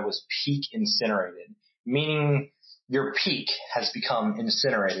called "I was peak incinerated," meaning your peak has become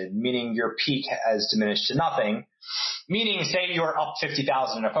incinerated, meaning your peak has diminished to nothing. Meaning, say you're up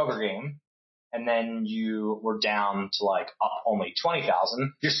 50,000 in a poker game, and then you were down to up only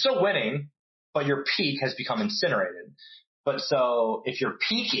 20,000. You're still winning, but your peak has become incinerated. But so if you're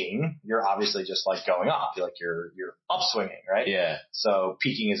peaking, you're obviously just going up. You're upswinging, right? Yeah. So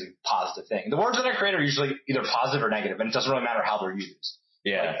peaking is a positive thing. The words that I create are usually either positive or negative, and it doesn't really matter how they're used.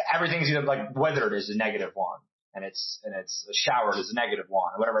 Yeah. Everything's either whether it is a negative one. And it's showered as a negative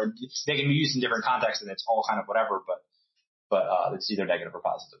one, or whatever. They can be used in different contexts, and it's all kind of whatever, but it's either negative or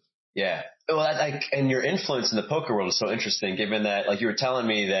positive. Yeah. Well, and your influence in the poker world is so interesting, given that, you were telling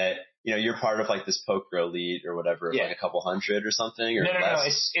me that you're part of like this poker elite or whatever, of like a couple hundred or something, or no.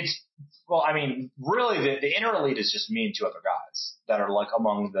 less? Well, I mean, really, the inner elite is just me and two other guys that are like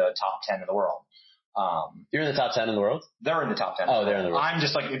among the top 10 in the world. You're in the top 10 in the world? They're in the top 10. Oh, they're in the world. I'm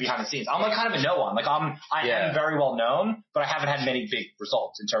just like behind the scenes. I'm like kind of a no one. Like I am very well known, but I haven't had many big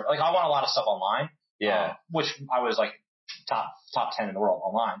results in terms. Like I want a lot of stuff online. Yeah. Which I was like top 10 in the world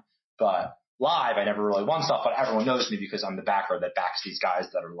online, but live I never really won stuff. But everyone knows me because I'm the backer that backs these guys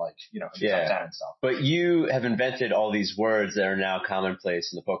that are like in the top 10 and stuff. But you have invented all these words that are now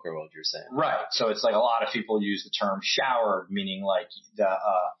commonplace in the poker world. You're saying, right? So it's like a lot of people use the term showered, meaning like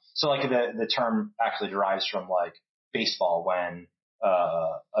the term actually derives from like baseball when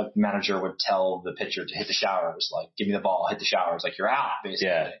a manager would tell the pitcher to hit the showers, like give me the ball, hit the showers, like you're out basically.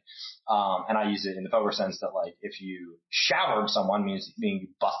 Yeah. And I use it in the poker sense that like if you showered someone meaning you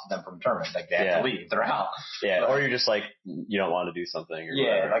busted them from a tournament, like they have to leave, they're out. Yeah, or you're just like you don't want to do something. Or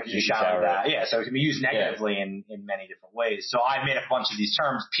whatever. Like you showered that. Yeah, so it can be used negatively in many different ways. So I made up a bunch of these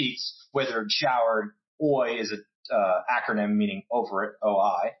terms: Pete's, withered, showered. OI is a acronym meaning over it,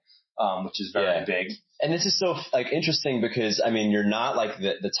 OI. Which is very big. And this is so like interesting because I mean you're not like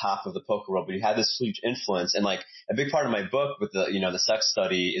the top of the poker world, but you have this huge influence. And like a big part of my book with the the sex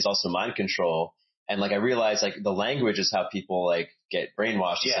study is also mind control. And like I realized like the language is how people like get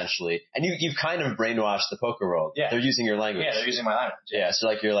brainwashed essentially. And you've kind of brainwashed the poker world. Yeah. They're using your language. Yeah, they're using my language. Yeah. So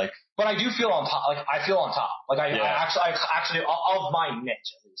like you're like. But I do feel on top. Like I feel on top. Like I actually of my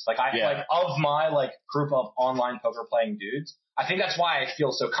niche at least. Like like of my like group of online poker playing dudes. I think that's why I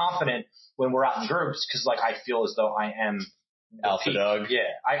feel so confident when we're out in groups because like I feel as though I am alpha dog. Yeah,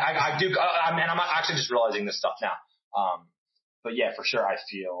 I do. I'm actually just realizing this stuff now. But yeah, for sure, I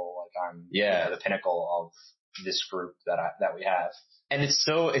feel like I'm the pinnacle of this group that we have. And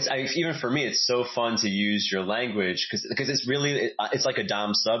even for me, it's so fun to use your language because it's really it's like a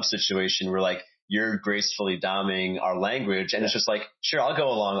dom sub situation where like you're gracefully doming our language, and it's just like sure, I'll go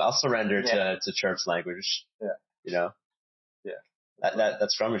along, I'll surrender to Chirp's language. Yeah.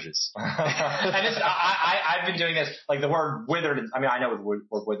 That's scrummages. And I've been doing this, like the word withered. I mean, I know the word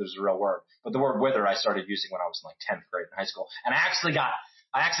withered is a real word, but the word wither I started using when I was in like 10th grade in high school. And I actually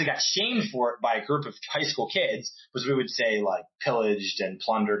got shamed for it by a group of high school kids because we would say like pillaged and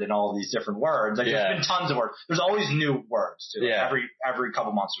plundered and all these different words. Like there's been tons of words. There's always new words too. Like every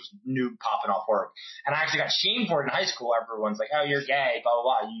couple months there's new popping off words. And I actually got shamed for it in high school. Everyone's like, oh, you're gay, blah,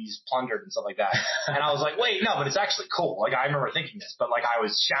 blah, blah. You use plundered and stuff like that. And I was like, wait, no, but it's actually cool. Like I remember thinking this, but like I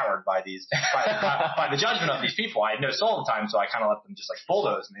was showered by by the judgment of these people. I had no soul at the time, so I kind of let them just like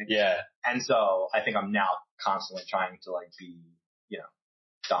bulldoze me. Yeah. And so I think I'm now constantly trying to like be,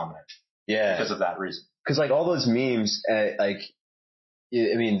 dominant. Yeah. Because of that reason. Because like all those memes,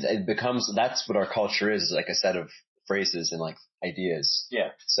 it becomes, that's what our culture is, like a set of phrases and like ideas.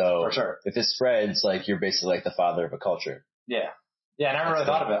 Yeah. So for sure. If it spreads, like you're basically like the father of a culture. Yeah. Yeah, I never really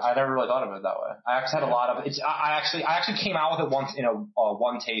thought of it. I never really thought of it that way. I actually had a lot of it. I actually came out with it once in a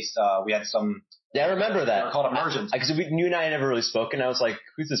one taste. We had some. Yeah, I remember that. They were called immersions. Because you and I had never really spoken. I was like,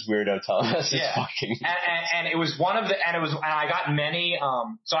 who's this weirdo telling us he's fucking? And it was one of the, and I got many,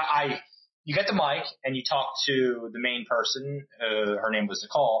 you get the mic and you talk to the main person, her name was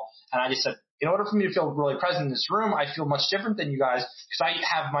Nicole, and I just said, in order for me to feel really present in this room, I feel much different than you guys because I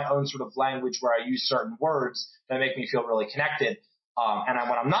have my own sort of language where I use certain words that make me feel really connected.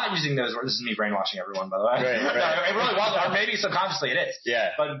 When I'm not using those words, this is me brainwashing everyone, by the way. Right. No, it really wasn't, or maybe subconsciously it is. Yeah.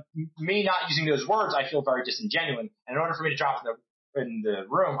 But me not using those words, I feel very disingenuous. And in order for me to drop in the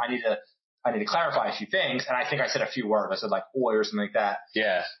room, I need to clarify a few things. And I think I said a few words. I said like "oi" or something like that.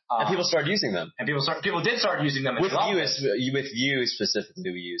 Yeah. And people started using them. And people did start using them. With you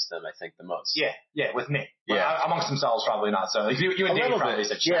specifically, we use them, I think, the most. Yeah, with me. Yeah. Amongst themselves, probably not. So you and Dave probably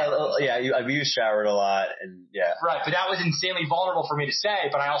said showered. We use showered a lot, and Right, but that was insanely vulnerable for me to say.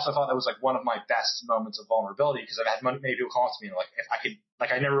 But I also thought that was like one of my best moments of vulnerability because I've had many people come up to me and like, if I could,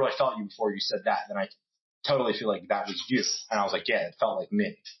 like, I never really felt you before you said that, then I totally feel like that was you. And I was like, yeah, it felt like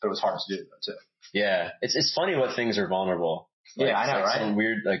me, but it was hard to do though too. Yeah, it's funny what things are vulnerable. Like, yeah, I know, right? Some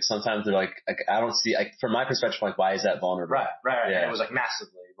weird, like sometimes they're like I don't see, like from my perspective, like why is that vulnerable? Right. Yeah. And it was like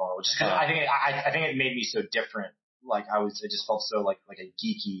massively vulnerable, just because I think it made me so different. Like I just felt so like a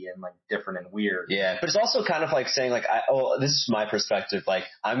geeky and like different and weird. Yeah, but it's also kind of like saying like, this is my perspective. Like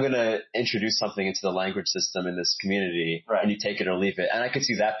I'm gonna introduce something into the language system in this community, and you take it or leave it. And I could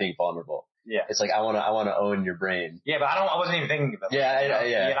see that being vulnerable. Yeah, it's like I wanna own your brain. Yeah, but I wasn't even thinking about that.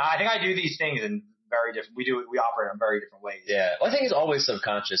 Yeah. I think I do these things in very different. We operate in very different ways. Yeah, well, I think it's always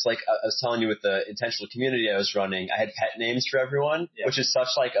subconscious. Like I was telling you with the intentional community I was running, I had pet names for everyone, which is such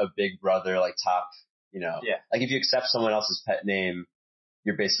like a big brother, like top. Like if you accept someone else's pet name,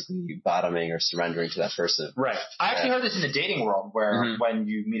 you're basically bottoming or surrendering to that person. Right. I actually heard this in the dating world where when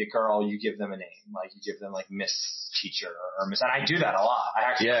you meet a girl, you give them a name. Like you give them like Miss Teacher or Miss, and I do that a lot. I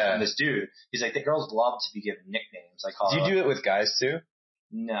actually heard from this dude. He's like, the girls love to be given nicknames. I call Do you do it with guys too?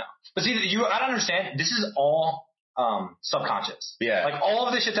 No. But see, I don't understand. This is all subconscious. Yeah. Like all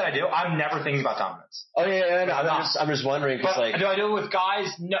of the shit that I do, I'm never thinking about dominance. Oh yeah, no, I'm just wondering because like, do I do it with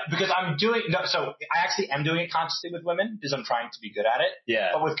guys? No, because I'm doing so. I actually am doing it consciously with women because I'm trying to be good at it.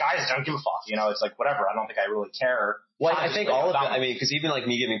 Yeah. But with guys, I don't give a fuck. You know, it's like whatever. I don't think I really care. Well, I think all of it. I mean, because even like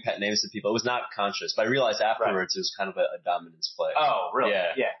me giving pet names to people, it was not conscious, but I realized afterwards it was kind of a dominance play. Oh, really?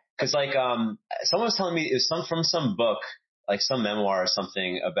 Yeah. Because like someone was telling me it was from some book, like some memoir or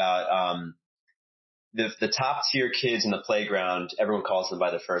something about the top tier kids in the playground, everyone calls them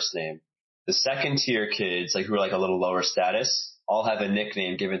by their first name. The second tier kids, like who are like a little lower status, all have a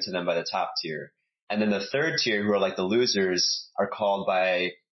nickname given to them by the top tier. And then the third tier, who are like the losers, are called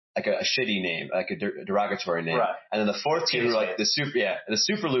by like a shitty name, like a derogatory name. Right. And then the fourth tier, who are like the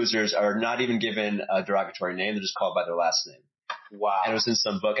super losers, are not even given a derogatory name. They're just called by their last name. Wow. And it was in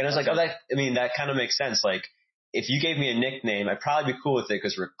some book. And I was like, that kind of makes sense. Like, if you gave me a nickname, I'd probably be cool with it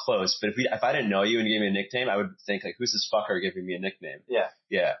because we're close. But if I didn't know you and you gave me a nickname, I would think like, who's this fucker giving me a nickname? Yeah.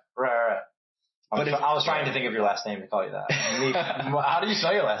 Yeah. Right. But I was trying to think of your last name to call you that. How do you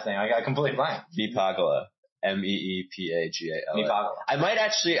spell your last name? I got completely blank. Meepagala. Meepagala. Meepagala. I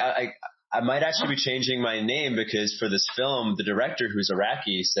might actually be changing my name because for this film, the director, who's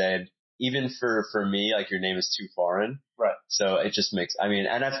Iraqi, said, even for me, like your name is too foreign. Right. So it just makes,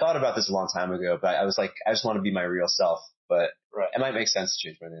 and I've thought about this a long time ago, but I was like, I just want to be my real self, but it might make sense to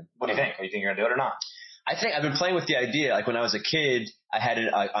change my name. What do you think? Do you think you're going to do it or not? I think I've been playing with the idea. Like when I was a kid, I had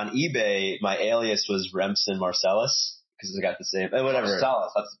it on eBay. My alias was Remsen Marcellus because I got the same, whatever.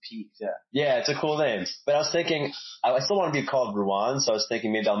 Marcellus, that's the peak. Yeah. Yeah, it's a cool name. But I was thinking, I still want to be called Ruan, so I was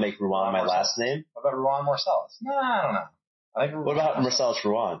thinking maybe I'll make Ruan my last name. What about Ruan Marcellus? No, I don't know. What about Marcellus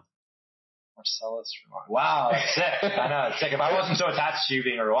Ruan? Marcellus Ruan. Wow, that's sick. I know, it's sick. If I wasn't so attached to you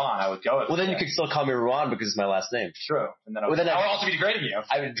being a Ruan, I would go with it. Well, then you could still call me Ruan because it's my last name. True. And then I would also be degrading you.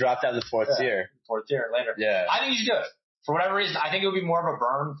 I would drop down to fourth tier. Fourth tier later. Yeah. I think you should do it. For whatever reason, I think it would be more of a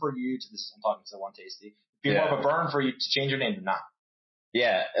burn for you to this. I'm talking to One Tasty. It'd be more of a burn for you to change your name than not.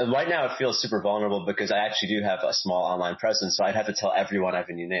 Yeah. Right now it feels super vulnerable because I actually do have a small online presence, so I'd have to tell everyone I have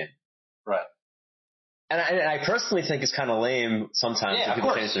a new name. Right. And I personally think it's kind of lame sometimes if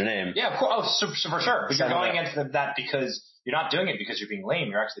people change their name. Yeah, of course. Oh, for sure. But you're going into that because you're not doing it because you're being lame.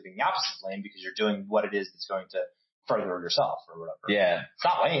 You're actually being the opposite of lame because you're doing what it is that's going to further yourself or whatever. Yeah. It's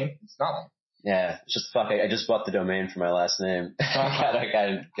not lame. It's not lame. Yeah. It's just I just bought the domain for my last name. I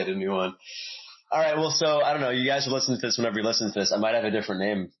gotta get a new one. All right. Well, so I don't know. You guys will listen to this whenever you listen to this. I might have a different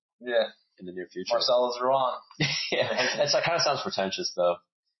name. Yeah. In the near future. Marcellus Ruan. Yeah. That kind of sounds pretentious though.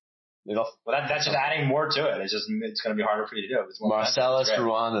 Well, that's just adding more to it. It's going to be harder for you to do. It's Marcellus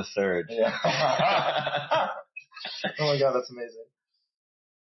Ruan the Third. Yeah. Oh my God, that's amazing.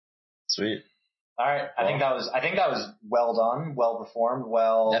 Sweet. All right. I think that was well done, well performed,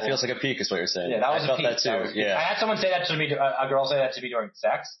 well. That feels like a peak, is what you're saying. Yeah, that was a peak. That too. Yeah. I had someone say that to me. A girl say that to me during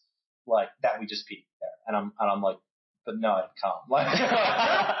sex, like that we just peaked there, and I'm like. But no, I didn't come. Like,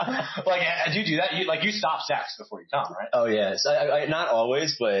 do you do that? You stop sex before you come, right? Oh yeah. So I not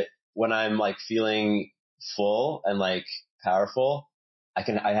always, but when I'm like feeling full and like powerful, I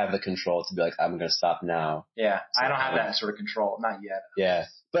have the control to be like, I'm going to stop now. Yeah. I don't have that sort of control. Not yet. Yeah.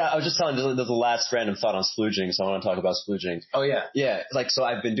 But I was just telling the last random thought on splooging, so I want to talk about splooging. Oh yeah. Yeah. Like, so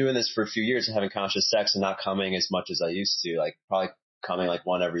I've been doing this for a few years and having conscious sex and not coming as much as I used to, like probably coming like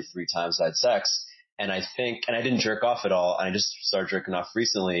 1 every 3 times I had sex. And I didn't jerk off at all. And I just started jerking off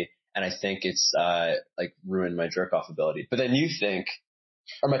recently. And I think it's, like ruined my jerk off ability. But then you think,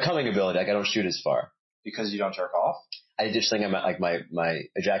 or my coming ability, like I don't shoot as far. Because you don't jerk off? I just think I'm at like my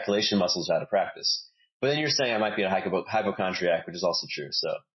ejaculation muscles out of practice. But then you're saying I might be a hypochondriac, which is also true,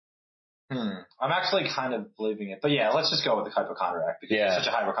 so. I'm actually kind of believing it. But yeah, let's just go with the hypochondriac because you're such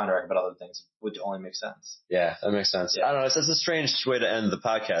a hypochondriac about other things would only make sense. Yeah, that makes sense. Yeah. I don't know. It's a strange way to end the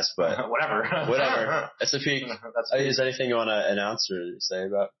podcast, but. Whatever. It's a peak. Is there anything you want to announce or say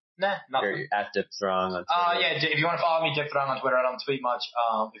about? Nah, nothing. You're at Diphthong on Twitter. Yeah, if you want to follow me, Diphthong on Twitter, I don't tweet much.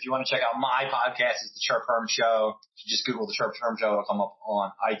 If you want to check out my podcast, it's the Chirp Herm Show. If you just Google the Chirp Herm Show, it'll come up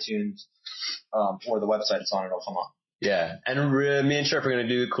on iTunes, or the website it's on, it'll come up. Yeah, and me and Chirp are going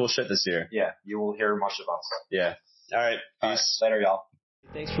to do cool shit this year. Yeah, you will hear much about stuff. Yeah. All right. Peace. Later, y'all.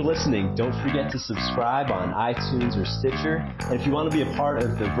 Thanks for listening. Don't forget to subscribe on iTunes or Stitcher. And if you want to be a part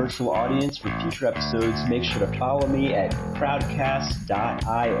of the virtual audience for future episodes, make sure to follow me at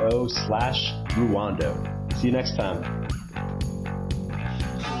crowdcast.io/Ruwando. See you next time.